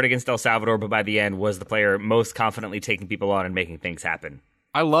to start against El Salvador, but by the end was the player most confidently taking people on and making things happen.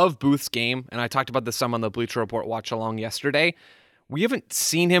 I love Booth's game, and I talked about this some on the Bleacher Report watch along yesterday. We haven't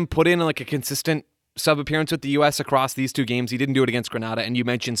seen him put in like a consistent sub appearance with the U.S. across these 2 games. He didn't do it against Grenada, and you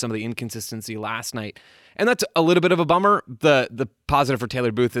mentioned some of the inconsistency last night, and that's a little bit of a bummer. The positive for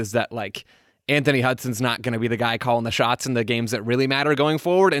Taylor Booth is that like Anthony Hudson's not going to be the guy calling the shots in the games that really matter going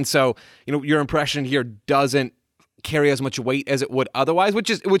forward, and so your impression here doesn't carry as much weight as it would otherwise,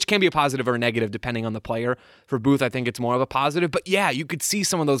 which can be a positive or a negative depending on the player. For Booth, I think it's more of a positive. But yeah, you could see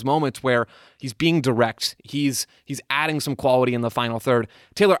some of those moments where he's being direct. He's adding some quality in the final third.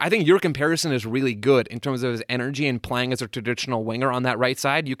 Taylor, I think your comparison is really good in terms of his energy and playing as a traditional winger on that right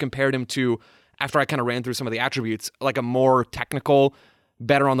side. You compared him to, after I kind of ran through some of the attributes, like a more technical,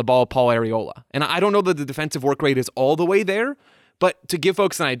 better on the ball Paul Arriola. And I don't know that the defensive work rate is all the way there, but to give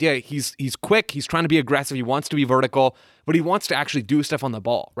folks an idea, he's quick, he's trying to be aggressive, he wants to be vertical, but he wants to actually do stuff on the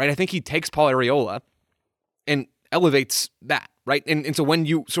ball, right? I think he takes Paul Arriola and elevates that, right? And so when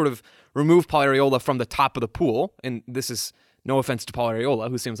you sort of remove Paul Arriola from the top of the pool, and this is no offense to Paul Arriola,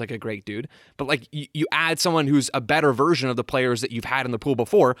 who seems like a great dude, but like you add someone who's a better version of the players that you've had in the pool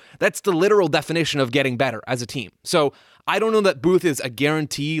before, that's the literal definition of getting better as a team. So I don't know that Booth is a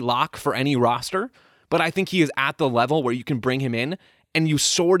guarantee lock for any roster, but I think he is at the level where you can bring him in and you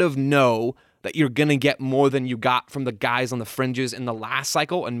sort of know that you're going to get more than you got from the guys on the fringes in the last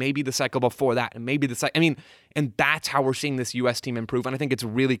cycle and maybe the cycle before that and maybe the cycle. And that's how we're seeing this U.S. team improve. And I think it's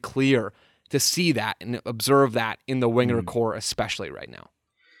really clear to see that and observe that in the winger core, especially right now.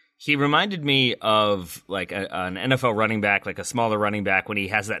 He reminded me of like an NFL running back, like a smaller running back, when he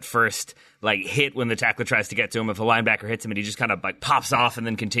has that first like hit when the tackler tries to get to him. If a linebacker hits him and he just kind of like pops off and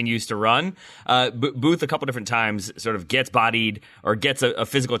then continues to run. Booth a couple different times sort of gets bodied or gets a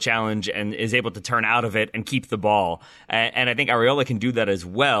physical challenge and is able to turn out of it and keep the ball. And I think Arriola can do that as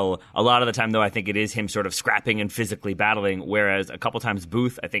well. A lot of the time, though, I think it is him sort of scrapping and physically battling, whereas a couple times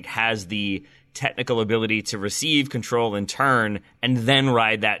Booth, I think, has the technical ability to receive, control, and turn, and then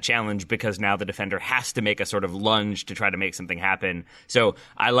ride that challenge because now the defender has to make a sort of lunge to try to make something happen. So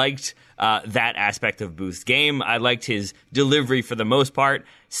I liked that aspect of Booth's game. I liked his delivery for the most part.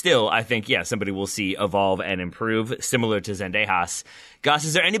 Still, I think, somebody will see evolve and improve, similar to Zendejas. Goss,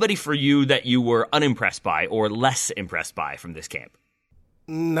 is there anybody for you that you were unimpressed by or less impressed by from this camp?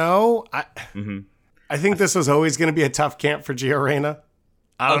 No. I think this was always going to be a tough camp for Gio Reyna.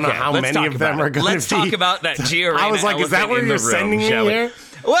 I don't know how many of them are going to be. Let's talk about that Gio Reyna. I was like, is that where you're sending me here?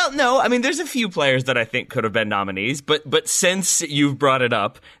 Well, no. I mean, there's a few players that I think could have been nominees, but since you've brought it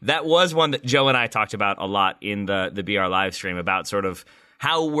up, that was one that Joe and I talked about a lot in the BR live stream about sort of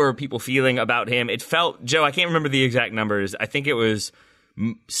how were people feeling about him. It felt, Joe, I can't remember the exact numbers. I think it was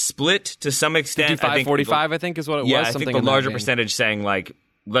split to some extent. 55-45, I think is what it was. Yeah, I think the larger percentage saying like,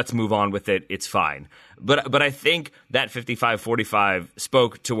 let's move on with it, it's fine. But I think that 55-45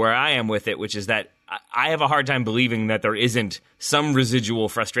 spoke to where I am with it, which is that I have a hard time believing that there isn't some residual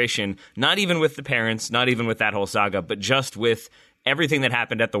frustration, not even with the parents, not even with that whole saga, but just with everything that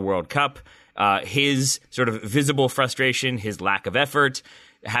happened at the World Cup, his sort of visible frustration, his lack of effort,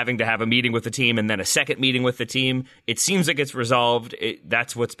 having to have a meeting with the team and then a second meeting with the team. It seems like it's resolved.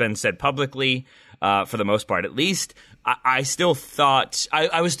 That's what's been said publicly. for the most part, at least. I still thought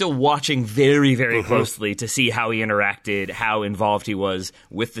I was still watching very, very closely to see how he interacted, how involved he was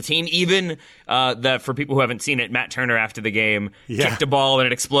with the team. Even that for people who haven't seen it, Matt Turner after the game kicked a ball and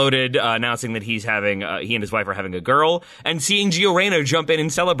it exploded, announcing that he and his wife are having a girl, and seeing Gio Reyna jump in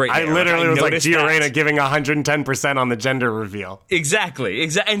and celebrate. I literally was like Gio Reyna giving 110% on the gender reveal. Exactly.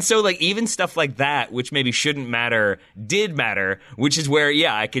 And so like even stuff like that, which maybe shouldn't matter, did matter, which is where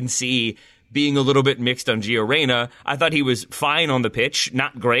I can see being a little bit mixed on Gio Reyna. I thought he was fine on the pitch.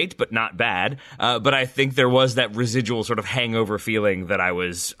 Not great, but not bad. But I think there was that residual sort of hangover feeling that I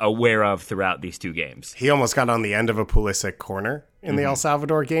was aware of throughout these two games. He almost got on the end of a Pulisic corner in the El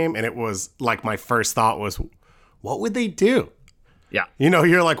Salvador game, and it was like my first thought was, what would they do? Yeah.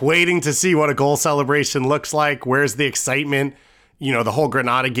 You're like waiting to see what a goal celebration looks like. Where's the excitement? The whole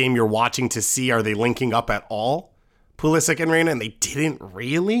Granada game you're watching to see, are they linking up at all? Pulisic and Reyna, and they didn't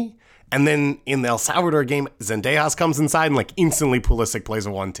really. And then in the El Salvador game, Zendejas comes inside and like instantly Pulisic plays a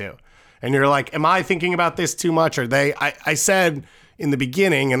 1-2. And you're like, am I thinking about this too much? Or I said in the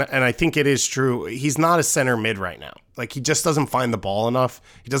beginning, and I think it is true, he's not a center mid right now. Like he just doesn't find the ball enough.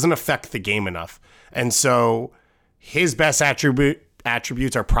 He doesn't affect the game enough. And so his best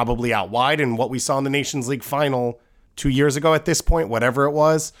attributes are probably out wide. And what we saw in the Nations League final 2 years ago at this point, whatever it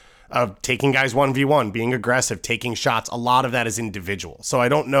was, of taking guys 1v1, being aggressive, taking shots. A lot of that is individual. So I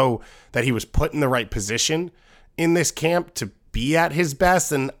don't know that he was put in the right position in this camp to be at his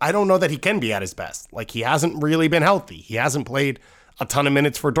best. And I don't know that he can be at his best. Like he hasn't really been healthy. He hasn't played a ton of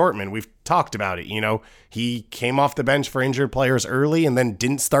minutes for Dortmund. We've talked about it. He came off the bench for injured players early and then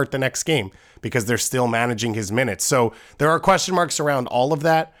didn't start the next game because they're still managing his minutes. So there are question marks around all of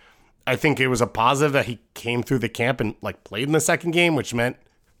that. I think it was a positive that he came through the camp and like played in the second game, which meant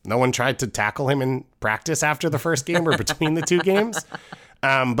no one tried to tackle him in practice after the first game or between the two games.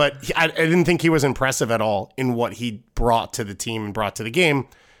 But I didn't think he was impressive at all in what he brought to the team and brought to the game.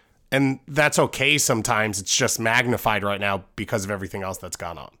 And that's okay sometimes. It's just magnified right now because of everything else that's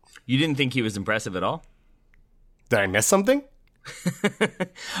gone on. You didn't think he was impressive at all? Did I miss something?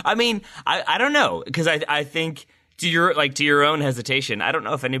 I mean, I don't know, because I think to your own hesitation, I don't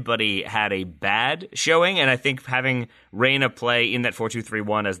know if anybody had a bad showing, and I think having Reyna play in that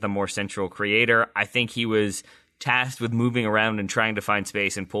 4-2-3-1 as the more central creator, I think he was tasked with moving around and trying to find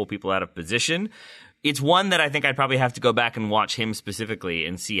space and pull people out of position. It's one that I think I'd probably have to go back and watch him specifically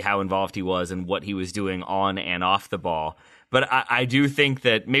and see how involved he was and what he was doing on and off the ball. But I do think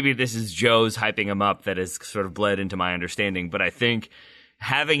that maybe this is Joe's hyping him up that has sort of bled into my understanding. But I think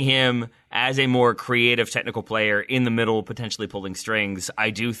having him as a more creative technical player in the middle, potentially pulling strings,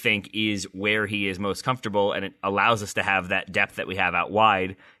 I do think is where he is most comfortable, and it allows us to have that depth that we have out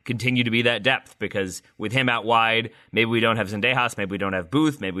wide continue to be that depth, because with him out wide, maybe we don't have Zendejas, maybe we don't have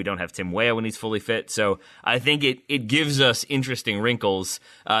Booth, maybe we don't have Tim Weah when he's fully fit. So I think it gives us interesting wrinkles.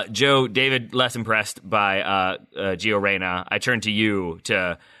 Joe, David, less impressed by Gio Reyna. I turn to you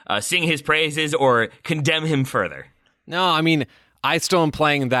to sing his praises or condemn him further. No, I mean, I still am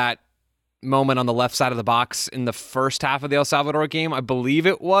playing that moment on the left side of the box in the first half of the El Salvador game, I believe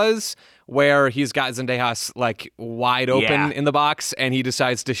it was, where he's got Zendejas like wide open in the box and he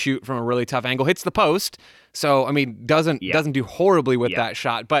decides to shoot from a really tough angle, hits the post. So, I mean, doesn't do horribly with that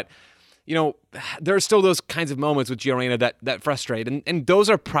shot, but there are still those kinds of moments with Gio Reyna that frustrate, and those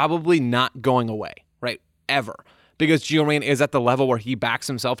are probably not going away, right? Ever. Because Gio Reyna is at the level where he backs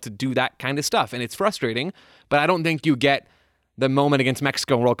himself to do that kind of stuff, and it's frustrating, but I don't think you get the moment against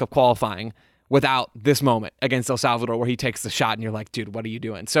Mexico World Cup qualifying without this moment against El Salvador where he takes the shot and you're like, dude, what are you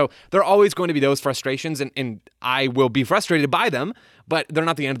doing? So there are always going to be those frustrations, and I will be frustrated by them, but they're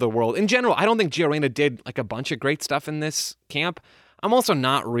not the end of the world. In general, I don't think Gio Reyna did like a bunch of great stuff in this camp. I'm also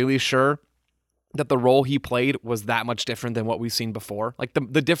not really sure that the role he played was that much different than what we've seen before. Like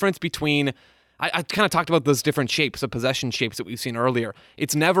the difference between... I kind of talked about those different shapes, the possession shapes that we've seen earlier.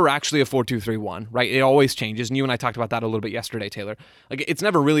 It's never actually a 4-2-3-1, right? It always changes, and you and I talked about that a little bit yesterday, Taylor. Like, it's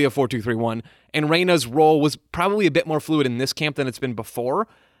never really a 4-2-3-1, and Reyna's role was probably a bit more fluid in this camp than it's been before,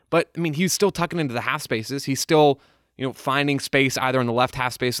 but, I mean, he's still tucking into the half spaces. He's still, finding space either in the left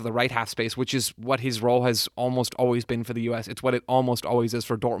half space or the right half space, which is what his role has almost always been for the U.S. It's what it almost always is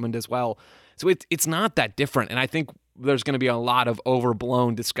for Dortmund as well. So it's not that different, and I think there's going to be a lot of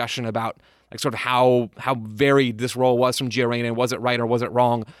overblown discussion about like sort of how varied this role was from Gio Reyna, and was it right or was it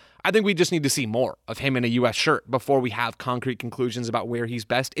wrong? I think we just need to see more of him in a U.S. shirt before we have concrete conclusions about where he's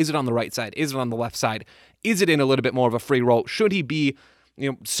best. Is it on the right side? Is it on the left side? Is it in a little bit more of a free role? Should he be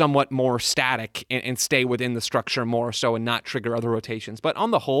somewhat more static and stay within the structure more so and not trigger other rotations? But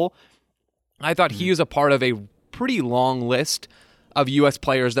on the whole, I thought he was a part of a pretty long list of U.S.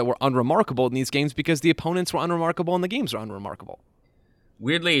 players that were unremarkable in these games because the opponents were unremarkable and the games were unremarkable.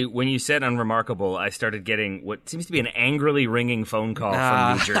 Weirdly, when you said unremarkable, I started getting what seems to be an angrily ringing phone call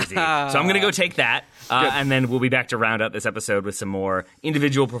from New Jersey. So I'm going to go take that, and then we'll be back to round out this episode with some more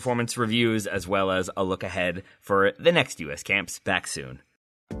individual performance reviews as well as a look ahead for the next U.S. camps back soon.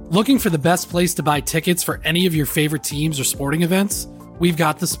 Looking for the best place to buy tickets for any of your favorite teams or sporting events? We've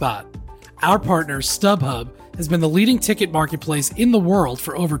got the spot. Our partner, StubHub, has been the leading ticket marketplace in the world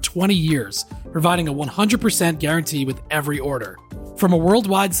for over 20 years, providing a 100% guarantee with every order. From a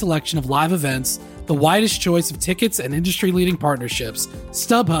worldwide selection of live events, the widest choice of tickets and industry-leading partnerships,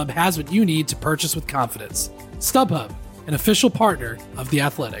 StubHub has what you need to purchase with confidence. StubHub, an official partner of The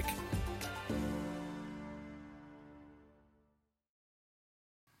Athletic.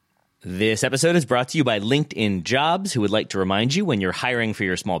 This episode is brought to you by LinkedIn Jobs, who would like to remind you when you're hiring for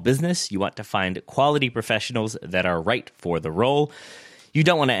your small business, you want to find quality professionals that are right for the role. You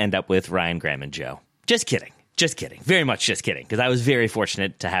don't want to end up with Ryan, Graham, and Joe. Just kidding. Just kidding. Very much just kidding, because I was very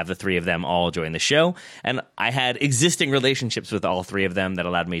fortunate to have the three of them all join the show, and I had existing relationships with all three of them that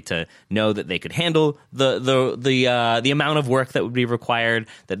allowed me to know that they could handle the amount of work that would be required,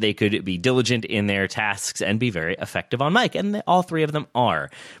 that they could be diligent in their tasks and be very effective on mic, and all three of them are.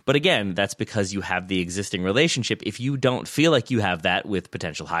 But again, that's because you have the existing relationship. If you don't feel like you have that with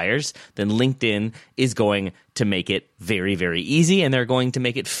potential hires, then LinkedIn is going to make it very, very easy, and they're going to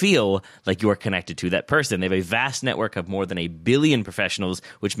make it feel like you're connected to that person. They have a vast network of more than 1 billion professionals,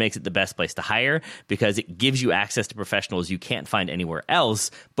 which makes it the best place to hire because it gives you access to professionals you can't find anywhere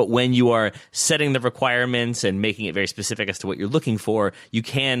else. But when you are setting the requirements and making it very specific as to what you're looking for, you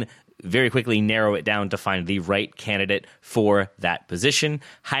can very quickly narrow it down to find the right candidate for that position.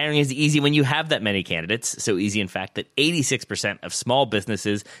 Hiring is easy when you have that many candidates. So easy, in fact, that 86% of small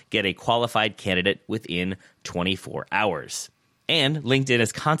businesses get a qualified candidate within 24 hours. And LinkedIn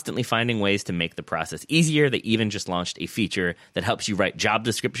is constantly finding ways to make the process easier. They even just launched a feature that helps you write job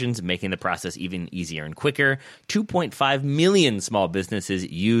descriptions, making the process even easier and quicker. 2.5 million small businesses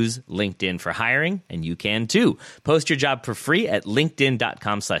use LinkedIn for hiring, and you can too. Post your job for free at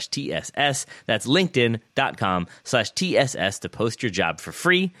linkedin.com/TSS. That's linkedin.com/TSS to post your job for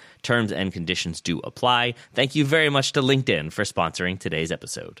free. Terms and conditions do apply. Thank you very much to LinkedIn for sponsoring today's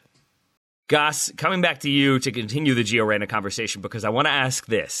episode. Gus, coming back to you to continue the Gio Reyna conversation, because I want to ask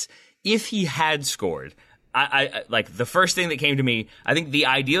this. If he had scored, I like the first thing that came to me, I think the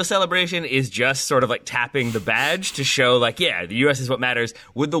ideal celebration is just sort of like tapping the badge to show like, yeah, the U.S. is what matters.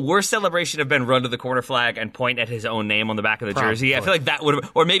 Would the worst celebration have been run to the corner flag and point at his own name on the back of the jersey? I feel like that would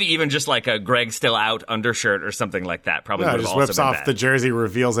have, or maybe even just like a Greg still out undershirt or something like that. Probably would have just also whips been off bad. the jersey,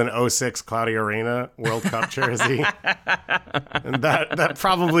 reveals an 06 Claudio Reyna World Cup jersey. And that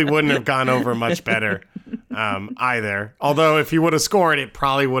probably wouldn't have gone over much better either. Although if he would have scored, it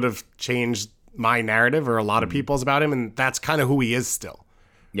probably would have changed my narrative or a lot of people's about him, and that's kind of who he is still.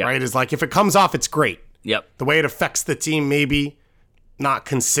 Yep. Right? Is like if it comes off, it's great. Yep. The way it affects the team, maybe not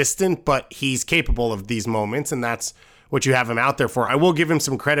consistent, but he's capable of these moments, and that's what you have him out there for. I will give him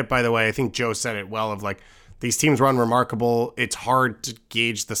some credit, by the way. I think Joe said it well of like, these teams run remarkable. It's hard to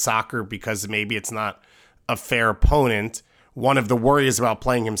gauge the soccer because maybe it's not a fair opponent. One of the worries about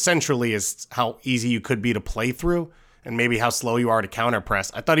playing him centrally is how easy you could be to play through and maybe how slow you are to counter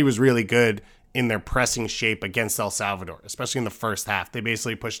press. I thought he was really good in their pressing shape against El Salvador, especially in the first half. They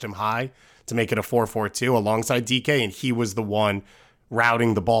basically pushed him high to make it a 4-4-2 alongside DK, and he was the one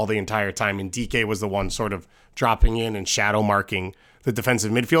routing the ball the entire time, and DK was the one sort of dropping in and shadow marking the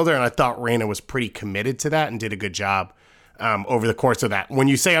defensive midfielder, and I thought Reyna was pretty committed to that and did a good job over the course of that. When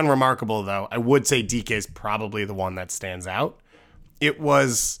you say unremarkable, though, I would say DK is probably the one that stands out. It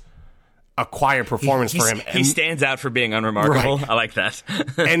was a quiet performance for him. He stands out for being unremarkable. Right. I like that.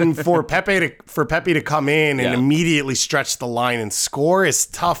 And for Pepe to come in and immediately stretch the line and score is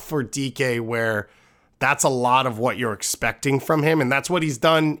tough for DK, where that's a lot of what you're expecting from him, and that's what he's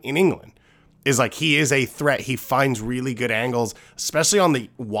done in England. Is like he is a threat. He finds really good angles, especially on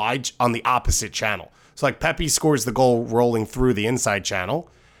the opposite channel. So like Pepe scores the goal rolling through the inside channel.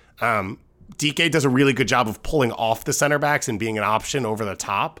 DK does a really good job of pulling off the center backs and being an option over the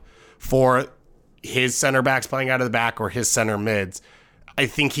top for his center backs playing out of the back or his center mids. I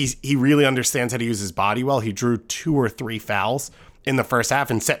think he really understands how to use his body well. He drew 2 or 3 fouls in the first half,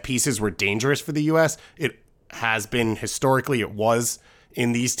 and set pieces were dangerous for the U.S. It has been historically, it was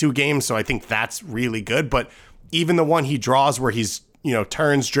in these 2 games, so I think that's really good. But even the one he draws where he's,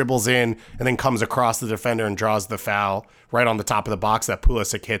 turns, dribbles in, and then comes across the defender and draws the foul right on the top of the box that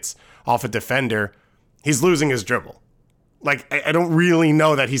Pulisic hits off a defender, he's losing his dribble. Like, I don't really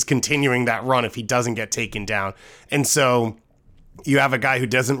know that he's continuing that run if he doesn't get taken down. And so You have a guy who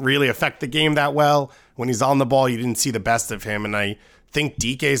doesn't really affect the game that well. When he's on the ball, you didn't see the best of him. And I think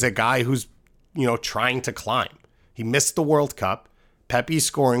DK is a guy who's, trying to climb. He missed the World Cup. Pepe's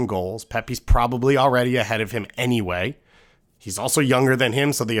scoring goals. Pepe's probably already ahead of him anyway. He's also younger than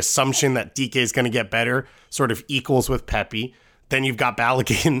him, so the assumption that DK is going to get better sort of equals with Pepe. Then you've got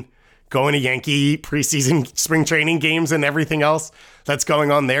Balogun going to Yankee preseason spring training games and everything else that's going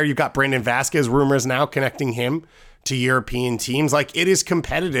on there. You've got Brandon Vasquez, rumors now connecting him to European teams. Like, it is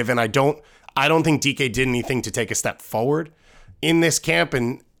competitive, and I don't think DK did anything to take a step forward in this camp.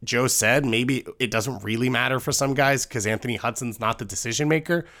 And Joe said maybe it doesn't really matter for some guys because Anthony Hudson's not the decision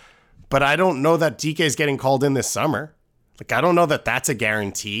maker. But I don't know that DK is getting called in this summer. Like, I don't know that that's a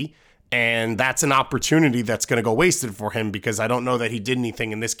guarantee. And that's an opportunity that's going to go wasted for him because I don't know that he did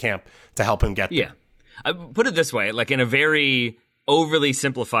anything in this camp to help him get there. Yeah. I put it this way, like in a very overly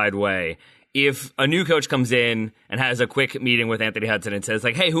simplified way. If a new coach comes in and has a quick meeting with Anthony Hudson and says,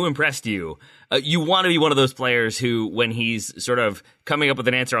 like, hey, who impressed you? You want to be one of those players who, when he's sort of coming up with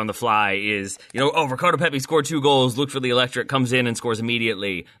an answer on the fly, is, Ricardo Pepi scored 2 goals, looked for the electric, comes in and scores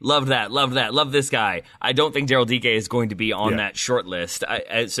immediately. Love that, love this guy. I don't think Daryl Dike is going to be on that short list.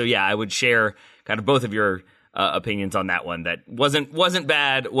 I would share kind of both of your opinions on that one. That wasn't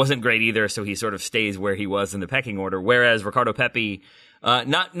bad, wasn't great either, so he sort of stays where he was in the pecking order. Whereas Ricardo Pepi,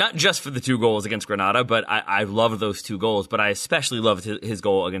 not just for the 2 goals against Granada, but I love those 2 goals, but I especially loved his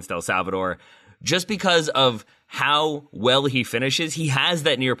goal against El Salvador just because of how well he finishes. He has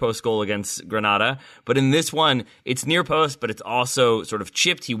that near post goal against Granada, but in this one, it's near post, but it's also sort of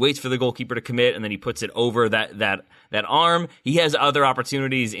chipped. He waits for the goalkeeper to commit, and then he puts it over that arm. He has other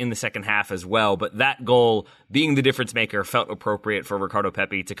opportunities in the second half as well, but that goal, being the difference maker, felt appropriate for Ricardo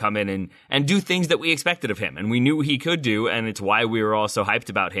Pepi to come in and do things that we expected of him, and we knew he could do, and it's why we were all so hyped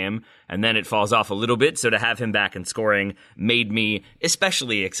about him. And then it falls off a little bit, so to have him back and scoring made me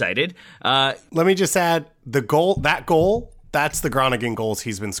especially excited. Let me just add, that goal, that's the Groningen goals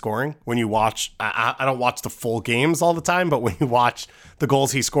he's been scoring. When you watch, I don't watch the full games all the time, but when you watch the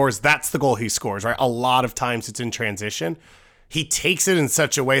goals he scores, that's the goal he scores, right? A lot of times it's in transition. He takes it in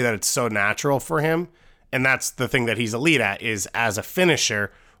such a way that it's so natural for him, and that's the thing that he's elite at, is as a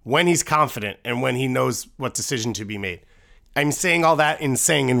finisher, when he's confident and when he knows what decision to be made. I'm saying all that in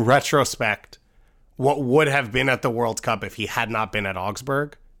saying, in retrospect, what would have been at the World Cup if he had not been at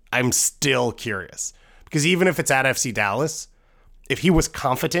Augsburg, I'm still curious. Because even if it's at FC Dallas, if he was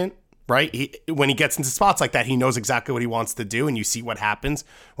confident, right, when he gets into spots like that, he knows exactly what he wants to do, and you see what happens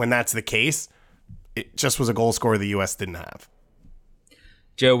when that's the case. It just was a goal scorer the U.S. didn't have.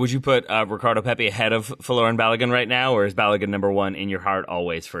 Joe, would you put Ricardo Pepi ahead of Folarin Balogun right now, or is Balogun number 1 in your heart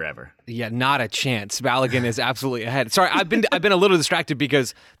always forever? Yeah, not a chance. Balogun is absolutely ahead. Sorry, I've been a little distracted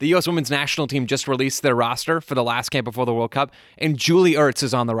because the U.S. women's national team just released their roster for the last camp before the World Cup, and Julie Ertz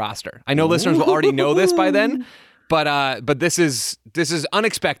is on the roster. I know listeners will already know this by then, but this is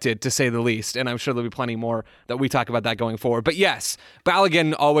unexpected, to say the least, and I'm sure there'll be plenty more that we talk about that going forward. But yes,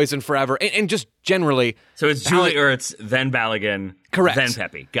 Balogun always and forever, and just generally. So it's Julie Ertz, then Balogun, correct, then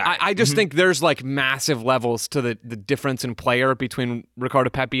Pepi. Got it. I just think there's like massive levels to the difference in player between Ricardo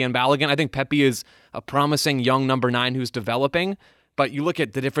Pepi and Balogun. I think Pepi is a promising young number 9 who's developing, but you look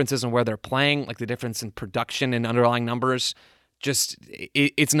at the differences in where they're playing, like the difference in production and underlying numbers. Just,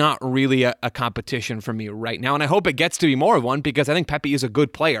 it's not really a competition for me right now. And I hope it gets to be more of one because I think Pepi is a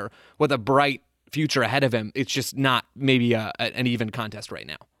good player with a bright future ahead of him. It's just not maybe an even contest right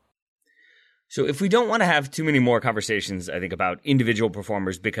now. So if we don't want to have too many more conversations, I think, about individual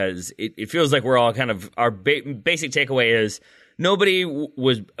performers, because it feels like we're all kind of, our basic takeaway is nobody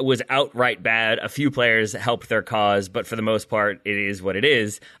was outright bad. A few players helped their cause, but for the most part, it is what it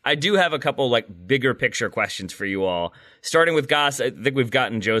is. I do have a couple like bigger picture questions for you all. Starting with Goss, I think we've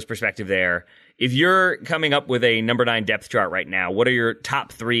gotten Joe's perspective there. If you're coming up with a number 9 depth chart right now, what are your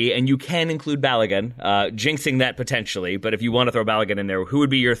top 3? And you can include Balogun, jinxing that potentially. But if you want to throw Balogun in there, who would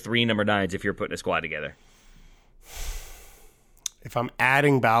be your 3 number 9s if you're putting a squad together? If I'm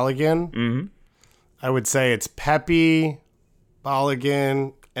adding Balogun, I would say it's Pepi,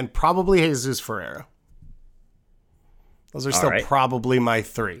 Balogun, and probably Jesus Ferreira. Those are still probably my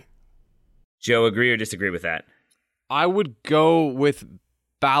 3. Joe, agree or disagree with that? I would go with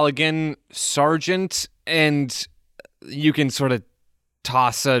Balogun, Sargent, and you can sort of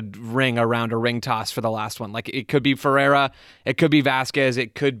toss a ring around a ring toss for the last one. Like, it could be Ferreira, it could be Vasquez,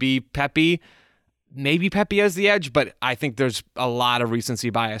 it could be Pepi. Maybe Pepi has the edge, but I think there's a lot of recency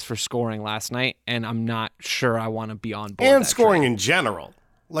bias for scoring last night, and I'm not sure I want to be on board. And scoring in general.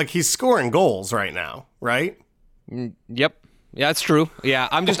 Like, he's scoring goals right now, right? Yep. Yeah, that's true. Yeah,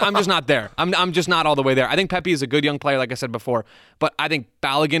 I'm just not there. I'm just not all the way there. I think Pepe is a good young player, like I said before, but I think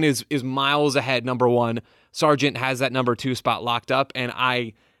Balogun is miles ahead, number one. Sargent has that number 2 spot locked up, and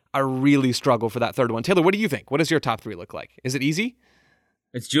I really struggle for that third one. Taylor, what do you think? What does your top 3 look like? Is it easy?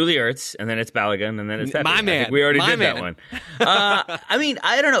 It's Julie Ertz, and then it's Balogun, and then it's Pepe. My man. I think we already My did man. that one. I mean,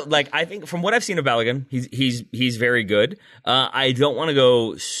 I don't know. Like, I think from what I've seen of Balogun, he's very good. I don't want to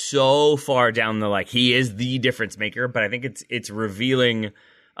go so far down the like he is the difference maker, but I think it's revealing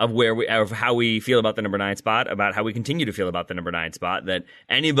of how we feel about the number 9 spot, about how we continue to feel about the number 9 spot. That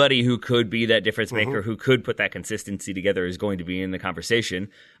anybody who could be that difference maker, who could put that consistency together, is going to be in the conversation.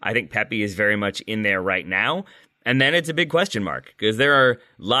 I think Pepe is very much in there right now. And then it's a big question mark because there are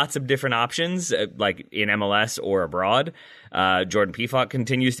lots of different options, like in MLS or abroad. Jordan Pefok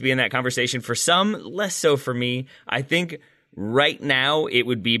continues to be in that conversation. For some, less so for me. I think right now it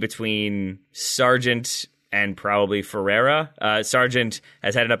would be between Sargent and probably Ferreira. Sargent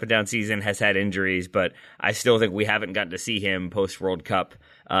has had an up and down season, has had injuries, but I still think we haven't gotten to see him post World Cup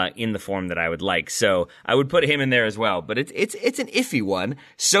in the form that I would like. So I would put him in there as well. But it's an iffy one.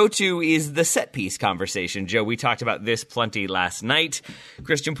 So too is the set piece conversation. Joe, we talked about this plenty last night.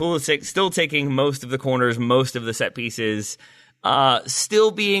 Christian Pulisic still taking most of the corners, most of the set pieces,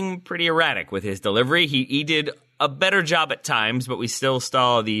 still being pretty erratic with his delivery. He did a better job at times, but we still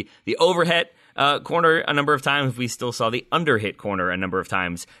saw the overhead corner a number of times. We still saw the underhit corner a number of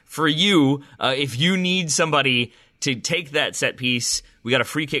times. For you, if you need somebody to take that set piece, we got a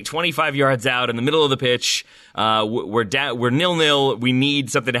free kick 25 yards out in the middle of the pitch. We're 0-0. We need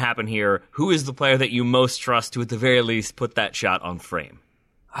something to happen here. Who is the player that you most trust to, at the very least, put that shot on frame?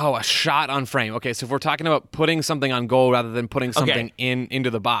 Oh, a shot on frame. Okay, so if we're talking about putting something on goal rather than putting something into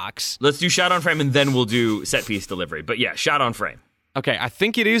the box. Let's do shot on frame, and then we'll do set piece delivery. But yeah, shot on frame. Okay, I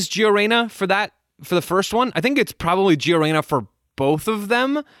think it is Gio Reyna for the first one. I think it's probably Gio Reyna for both of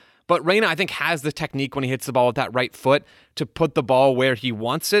them. But Reyna, I think, has the technique when he hits the ball with that right foot to put the ball where he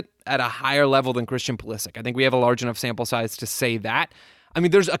wants it at a higher level than Christian Pulisic. I think we have a large enough sample size to say that. I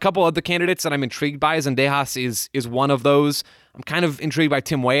mean, there's a couple other candidates that I'm intrigued by. Zendejas is one of those. I'm kind of intrigued by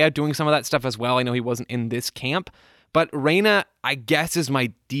Tim Weah doing some of that stuff as well. I know he wasn't in this camp. But Reyna, I guess, is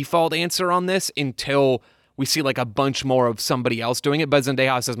my default answer on this until we see like a bunch more of somebody else doing it. But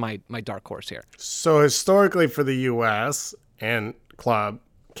Zendejas is my dark horse here. So historically for the U.S. and club,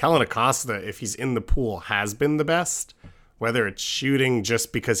 Kellen Acosta, if he's in the pool, has been the best. Whether it's shooting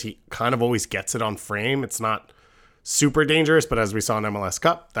just because he kind of always gets it on frame. It's not super dangerous, but as we saw in MLS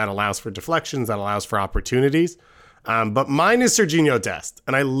Cup, that allows for deflections, that allows for opportunities. But mine is Sergiño Dest,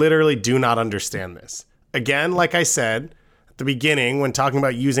 and I literally do not understand this. Again, like I said at the beginning, when talking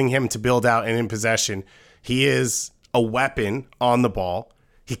about using him to build out and in possession, he is a weapon on the ball.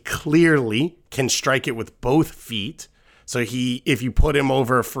 He clearly can strike it with both feet. So if you put him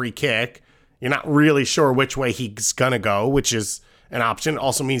over a free kick, you're not really sure which way he's going to go, which is an option. It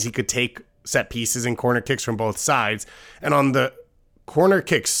also means he could take set pieces and corner kicks from both sides. And on the corner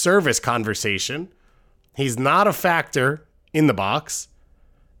kick service conversation, he's not a factor in the box,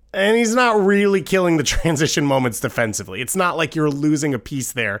 and he's not really killing the transition moments defensively. It's not like you're losing a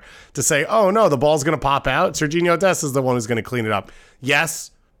piece there to say, oh no, the ball's going to pop out. Sergiño Dest is the one who's going to clean it up.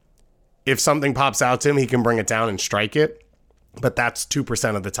 Yes, if something pops out to him, he can bring it down and strike it, but that's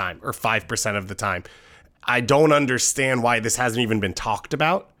 2% of the time or 5% of the time. I don't understand why this hasn't even been talked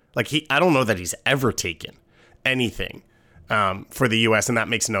about. I don't know that he's ever taken anything for the U.S., and that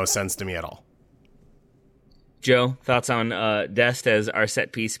makes no sense to me at all. Joe, thoughts on Dest as our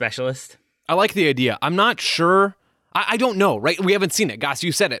set piece specialist? I like the idea. I'm not sure. I don't know, right? We haven't seen it. Goss,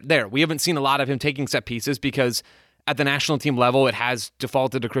 you said it there. We haven't seen a lot of him taking set pieces because at the national team level, it has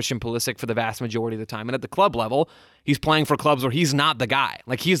defaulted to Christian Pulisic for the vast majority of the time. And at the club level, he's playing for clubs where he's not the guy.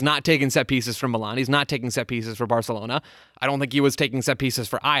 Like, he's not taking set pieces from Milan. He's not taking set pieces for Barcelona. I don't think he was taking set pieces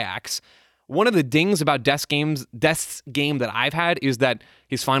for Ajax. One of the dings about Dest's game that I've had is that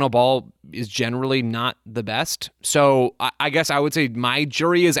his final ball is generally not the best. So I guess I would say my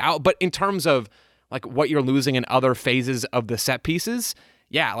jury is out. But in terms of like what you're losing in other phases of the set pieces,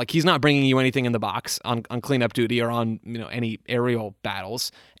 yeah, like he's not bringing you anything in the box on cleanup duty or on any aerial battles,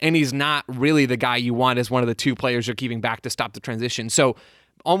 and he's not really the guy you want as one of the two players you're keeping back to stop the transition. So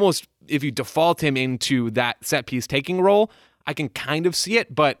almost if you default him into that set piece taking role, I can kind of see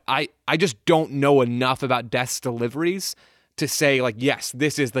it, but I just don't know enough about Dest's deliveries to say like, yes,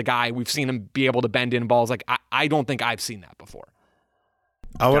 this is the guy. We've seen him be able to bend in balls. Like I don't think I've seen that before.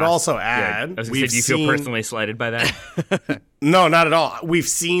 I would also add, I was gonna say, do you feel personally slighted by that? No, not at all. We've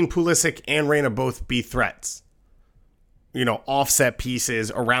seen Pulisic and Reyna both be threats. Offset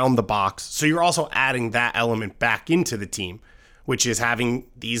pieces around the box. So you're also adding that element back into the team. which is having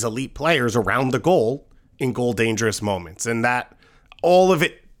these elite players around the goal in goal dangerous moments. And that all of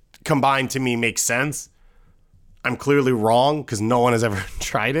it combined to me makes sense. I'm clearly wrong because no one has ever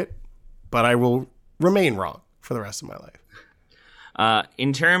tried it, but I will remain wrong for the rest of my life.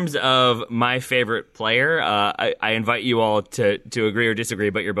 In terms of my favorite player, I invite you all to agree or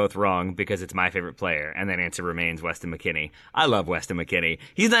disagree, but you're both wrong because it's my favorite player. And that answer remains Weston McKennie. I love Weston McKennie.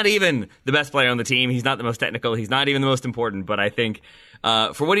 He's not even the best player on the team. He's not the most technical. He's not even the most important. But I think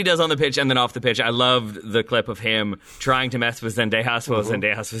for what he does on the pitch and then off the pitch, I loved the clip of him trying to mess with Zendejas while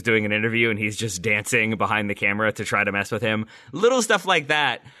Zendejas was doing an interview and he's just dancing behind the camera to try to mess with him. Little stuff like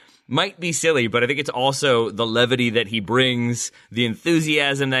that might be silly, but I think it's also the levity that he brings, the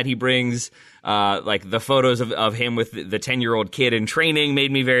enthusiasm that he brings, like the photos of him with the 10-year-old kid in training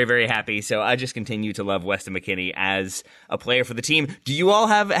made me very, very happy. So I just continue to love Weston McKennie as a player for the team. Do you all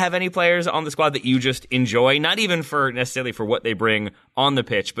have any players on the squad that you just enjoy? Not even for necessarily for what they bring on the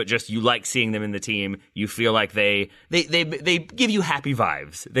pitch, but just you like seeing them in the team. You feel like they give you happy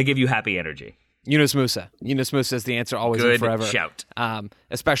vibes. They give you happy energy. Yunus Musa. Yunus Musa is the answer always Good and forever. Shout.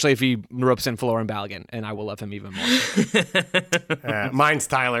 Especially if he ropes in Florin Balogun, and I will love him even more. Mine's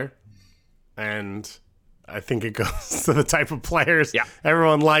Tyler, and I think it goes to the type of players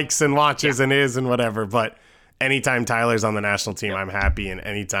everyone likes and watches and is and whatever. But anytime Tyler's on the national team, I'm happy, and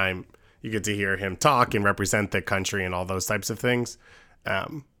anytime you get to hear him talk and represent the country and all those types of things,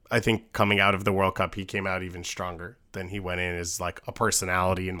 I think coming out of the World Cup, he came out even stronger than he went in as like a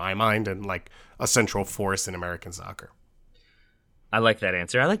personality in my mind and like a central force in American soccer. I like that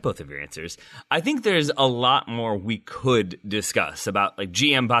answer. I like both of your answers. I think there's a lot more we could discuss about like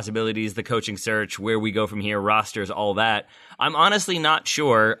GM possibilities, the coaching search, where we go from here, rosters, all that. I'm honestly not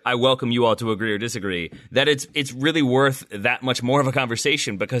sure, I welcome you all to agree or disagree, that it's really worth that much more of a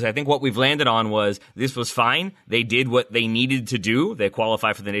conversation, because I think what we've landed on was this was fine. They did what they needed to do. They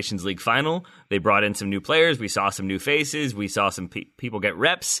qualified for the Nations League final. They brought in some new players. We saw some new faces. We saw some people get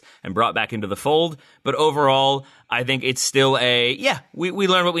reps and brought back into the fold. But overall, I think it's still we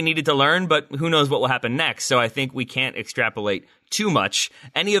learned what we needed to learn, but who knows what will happen next. So I think we can't extrapolate too much.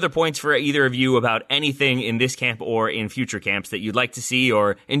 Any other points for either of you about anything in this camp or in future camps that you'd like to see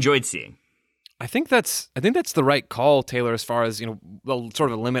or enjoyed seeing? I think that's the right call, Taylor, as far as, the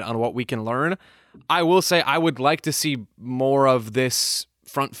sort of a limit on what we can learn. I will say I would like to see more of this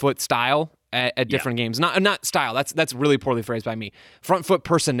front foot style at different games. Not style. That's really poorly phrased by me. Front foot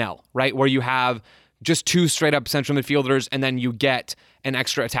personnel, right? Where you have just two straight up central midfielders and then you get an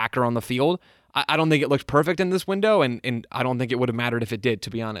extra attacker on the field. I don't think it looked perfect in this window, and I don't think it would have mattered if it did, to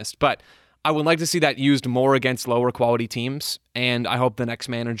be honest. But I would like to see that used more against lower quality teams, and I hope the next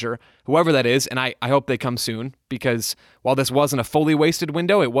manager, whoever that is, and I hope they come soon, because while this wasn't a fully wasted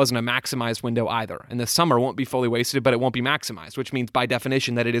window, it wasn't a maximized window either. And the summer won't be fully wasted, but it won't be maximized, which means by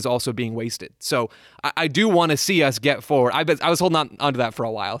definition that it is also being wasted. So I do want to see us get forward. I was holding on to that for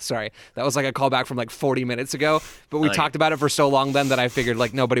a while. Sorry. That was like a callback from like 40 minutes ago, but we talked about it for so long then that I figured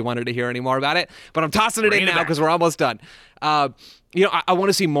like nobody wanted to hear any more about it. But I'm tossing it in now because we're almost done. I want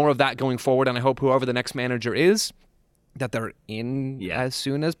to see more of that going forward, and I hope whoever the next manager is, that they're in as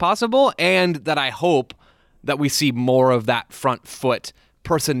soon as possible, and that I hope that we see more of that front foot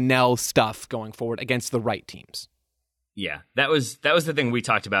personnel stuff going forward against the right teams. Yeah, that was the thing we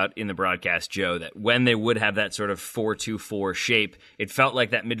talked about in the broadcast, Joe, that when they would have that sort of 4-2-4 shape, it felt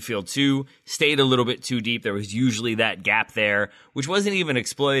like that midfield two stayed a little bit too deep. There was usually that gap there, which wasn't even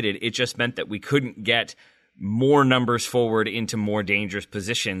exploited. It just meant that we couldn't get more numbers forward into more dangerous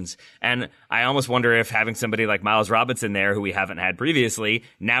positions. And I almost wonder if having somebody like Miles Robinson there, who we haven't had previously,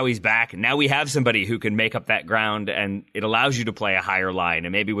 now he's back. Now we have somebody who can make up that ground, and it allows you to play a higher line.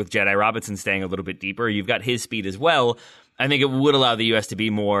 And maybe with Jedi Robinson staying a little bit deeper, you've got his speed as well. I think it would allow the U.S. to be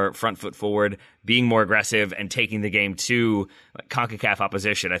more front foot forward, being more aggressive, and taking the game to CONCACAF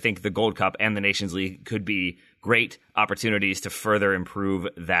opposition. I think the Gold Cup and the Nations League could be great opportunities to further improve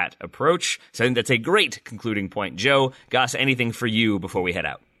that approach. So I think that's a great concluding point. Joe, Gus, anything for you before we head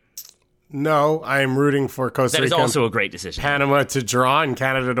out? No, I am rooting for Costa Rica. That is also a great decision. Panama to draw and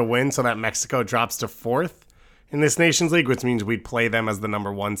Canada to win, so that Mexico drops to fourth in this Nations League, which means we'd play them as the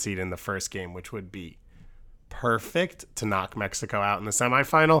number one seed in the first game, which would be perfect to knock Mexico out in the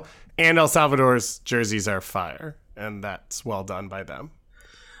semifinal. And El Salvador's jerseys are fire, and that's well done by them.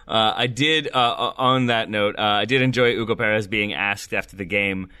 I did, on that note, I did enjoy Hugo Perez being asked after the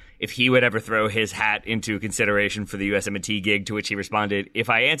game if he would ever throw his hat into consideration for the USMNT gig, to which he responded, "If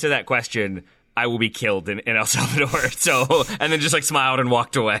I answer that question, I will be killed in El Salvador." So, and then just like smiled and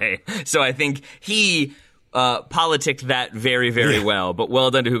walked away. So I think he politicked that very, very well. But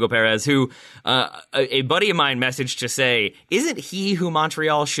well done to Hugo Perez, who a buddy of mine messaged to say, isn't he who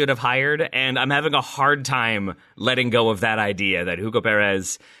Montreal should have hired? And I'm having a hard time letting go of that idea that Hugo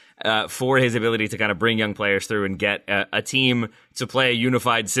Perez, for his ability to kind of bring young players through and get a team to play a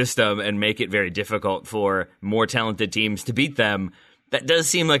unified system and make it very difficult for more talented teams to beat them, that does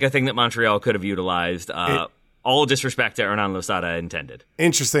seem like a thing that Montreal could have utilized. All disrespect to Hernan Losada intended.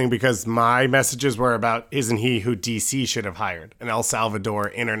 Interesting, because my messages were about, isn't he who DC should have hired? An El Salvador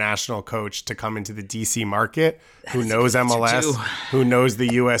international coach to come into the DC market, who knows MLS, who knows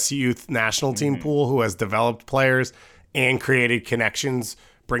the U.S. youth national team pool, who has developed players and created connections,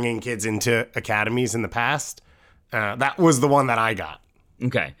 bringing kids into academies in the past. That was the one that I got.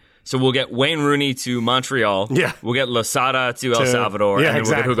 Okay. So we'll get Wayne Rooney to Montreal. Yeah. We'll get Losada to El Salvador. Yeah, and then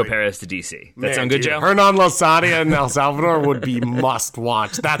exactly. we'll get Hugo Perez to DC. That Man, sound good, dude, Joe? Hernan Losada in El Salvador would be must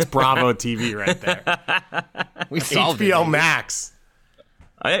watch. That's Bravo TV right there. We solved HBO it. Max.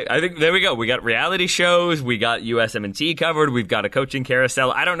 I think there we go. We got reality shows. We got USMNT covered. We've got a coaching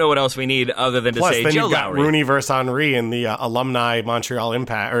carousel. I don't know what else we need other than to Plus, say then Joe you've got Lowry. Rooney versus Henry in the alumni Montreal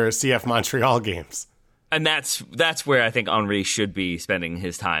Impact or CF Montreal games. And that's where I think Henry should be spending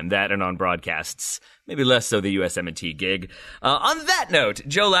his time, that and on broadcasts. Maybe less so the USMNT gig. On that note,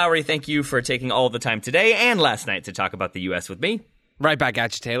 Joe Lowry, thank you for taking all the time today and last night to talk about the U.S. with me. Right back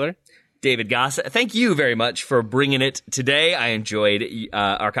at you, Taylor. David Goss, thank you very much for bringing it today. I enjoyed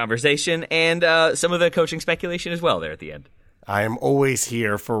our conversation and some of the coaching speculation as well there at the end. I am always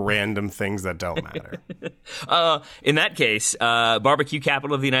here for random things that don't matter. In that case, barbecue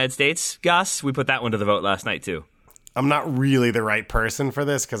capital of the United States, Goss, we put that one to the vote last night too. I'm not really the right person for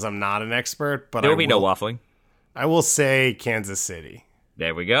this because I'm not an expert, but There will be no waffling. I will say Kansas City.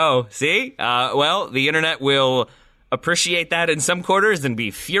 There we go. See? Well, the internet will appreciate that in some quarters and be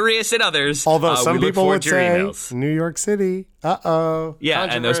furious in others. Although some we look people forward would to your say emails. New York City. Uh-oh. Yeah,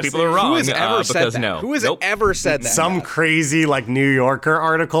 and those people are Controversy. wrong. Who has ever said because that? no. Who has Nope. ever said that? Some crazy like New Yorker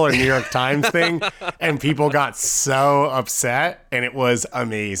article or New York Times thing, and people got so upset, and it was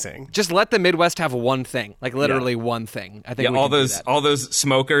amazing. Just let the Midwest have one thing, like literally one thing. I think Yeah, we all can do those that. all those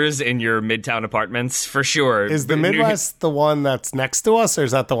smokers in your midtown apartments, for sure. Is the Midwest the one that's next to us, or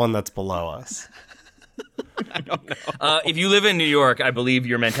is that the one that's below us? If you live in New York, I believe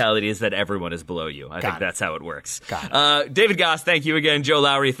your mentality is that everyone is below you. I think that's how it works. David Goss, thank you again. Joe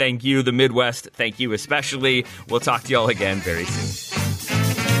Lowry, thank you. The Midwest, thank you especially. We'll talk to y'all again very soon.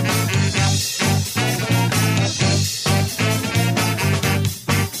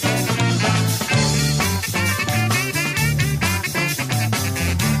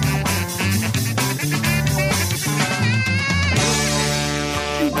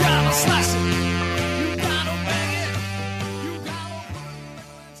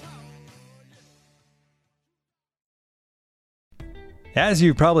 As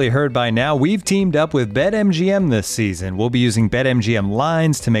you've probably heard by now, we've teamed up with BetMGM this season. We'll be using BetMGM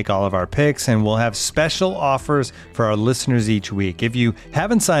lines to make all of our picks, and we'll have special offers for our listeners each week. If you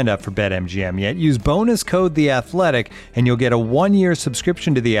haven't signed up for BetMGM yet, use bonus code The Athletic, and you'll get a 1-year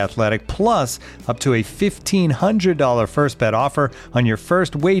subscription to The Athletic, plus up to a $1,500 first bet offer on your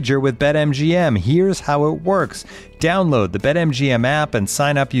first wager with BetMGM. Here's how it works. Download the BetMGM app and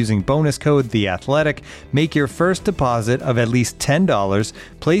sign up using bonus code The Athletic. Make your first deposit of at least $10.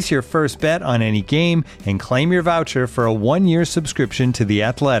 Place your first bet on any game and claim your voucher for a 1-year subscription to The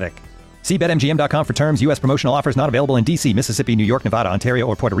Athletic. See BetMGM.com for terms. U.S. promotional offers not available in D.C., Mississippi, New York, Nevada, Ontario,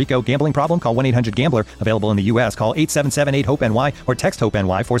 or Puerto Rico. Gambling problem? Call 1-800-GAMBLER. Available in the U.S. Call 877-8-HOPE-NY or text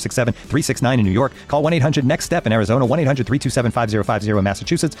HOPE-NY 467-369 in New York. Call 1-800-NEXT-STEP in Arizona. 1-800-327-5050 in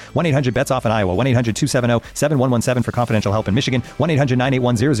Massachusetts. 1-800-BETS-OFF in Iowa. 1-800-270-7117 for confidential help in Michigan.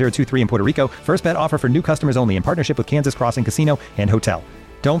 1-800-981-0023 in Puerto Rico. First bet offer for new customers only in partnership with Kansas Crossing Casino and Hotel.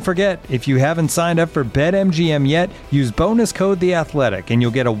 Don't forget, if you haven't signed up for BetMGM yet, use bonus code The Athletic, and you'll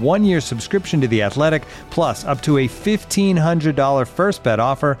get a 1-year subscription to The Athletic, plus up to a $1,500 first bet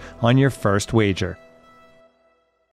offer on your first wager.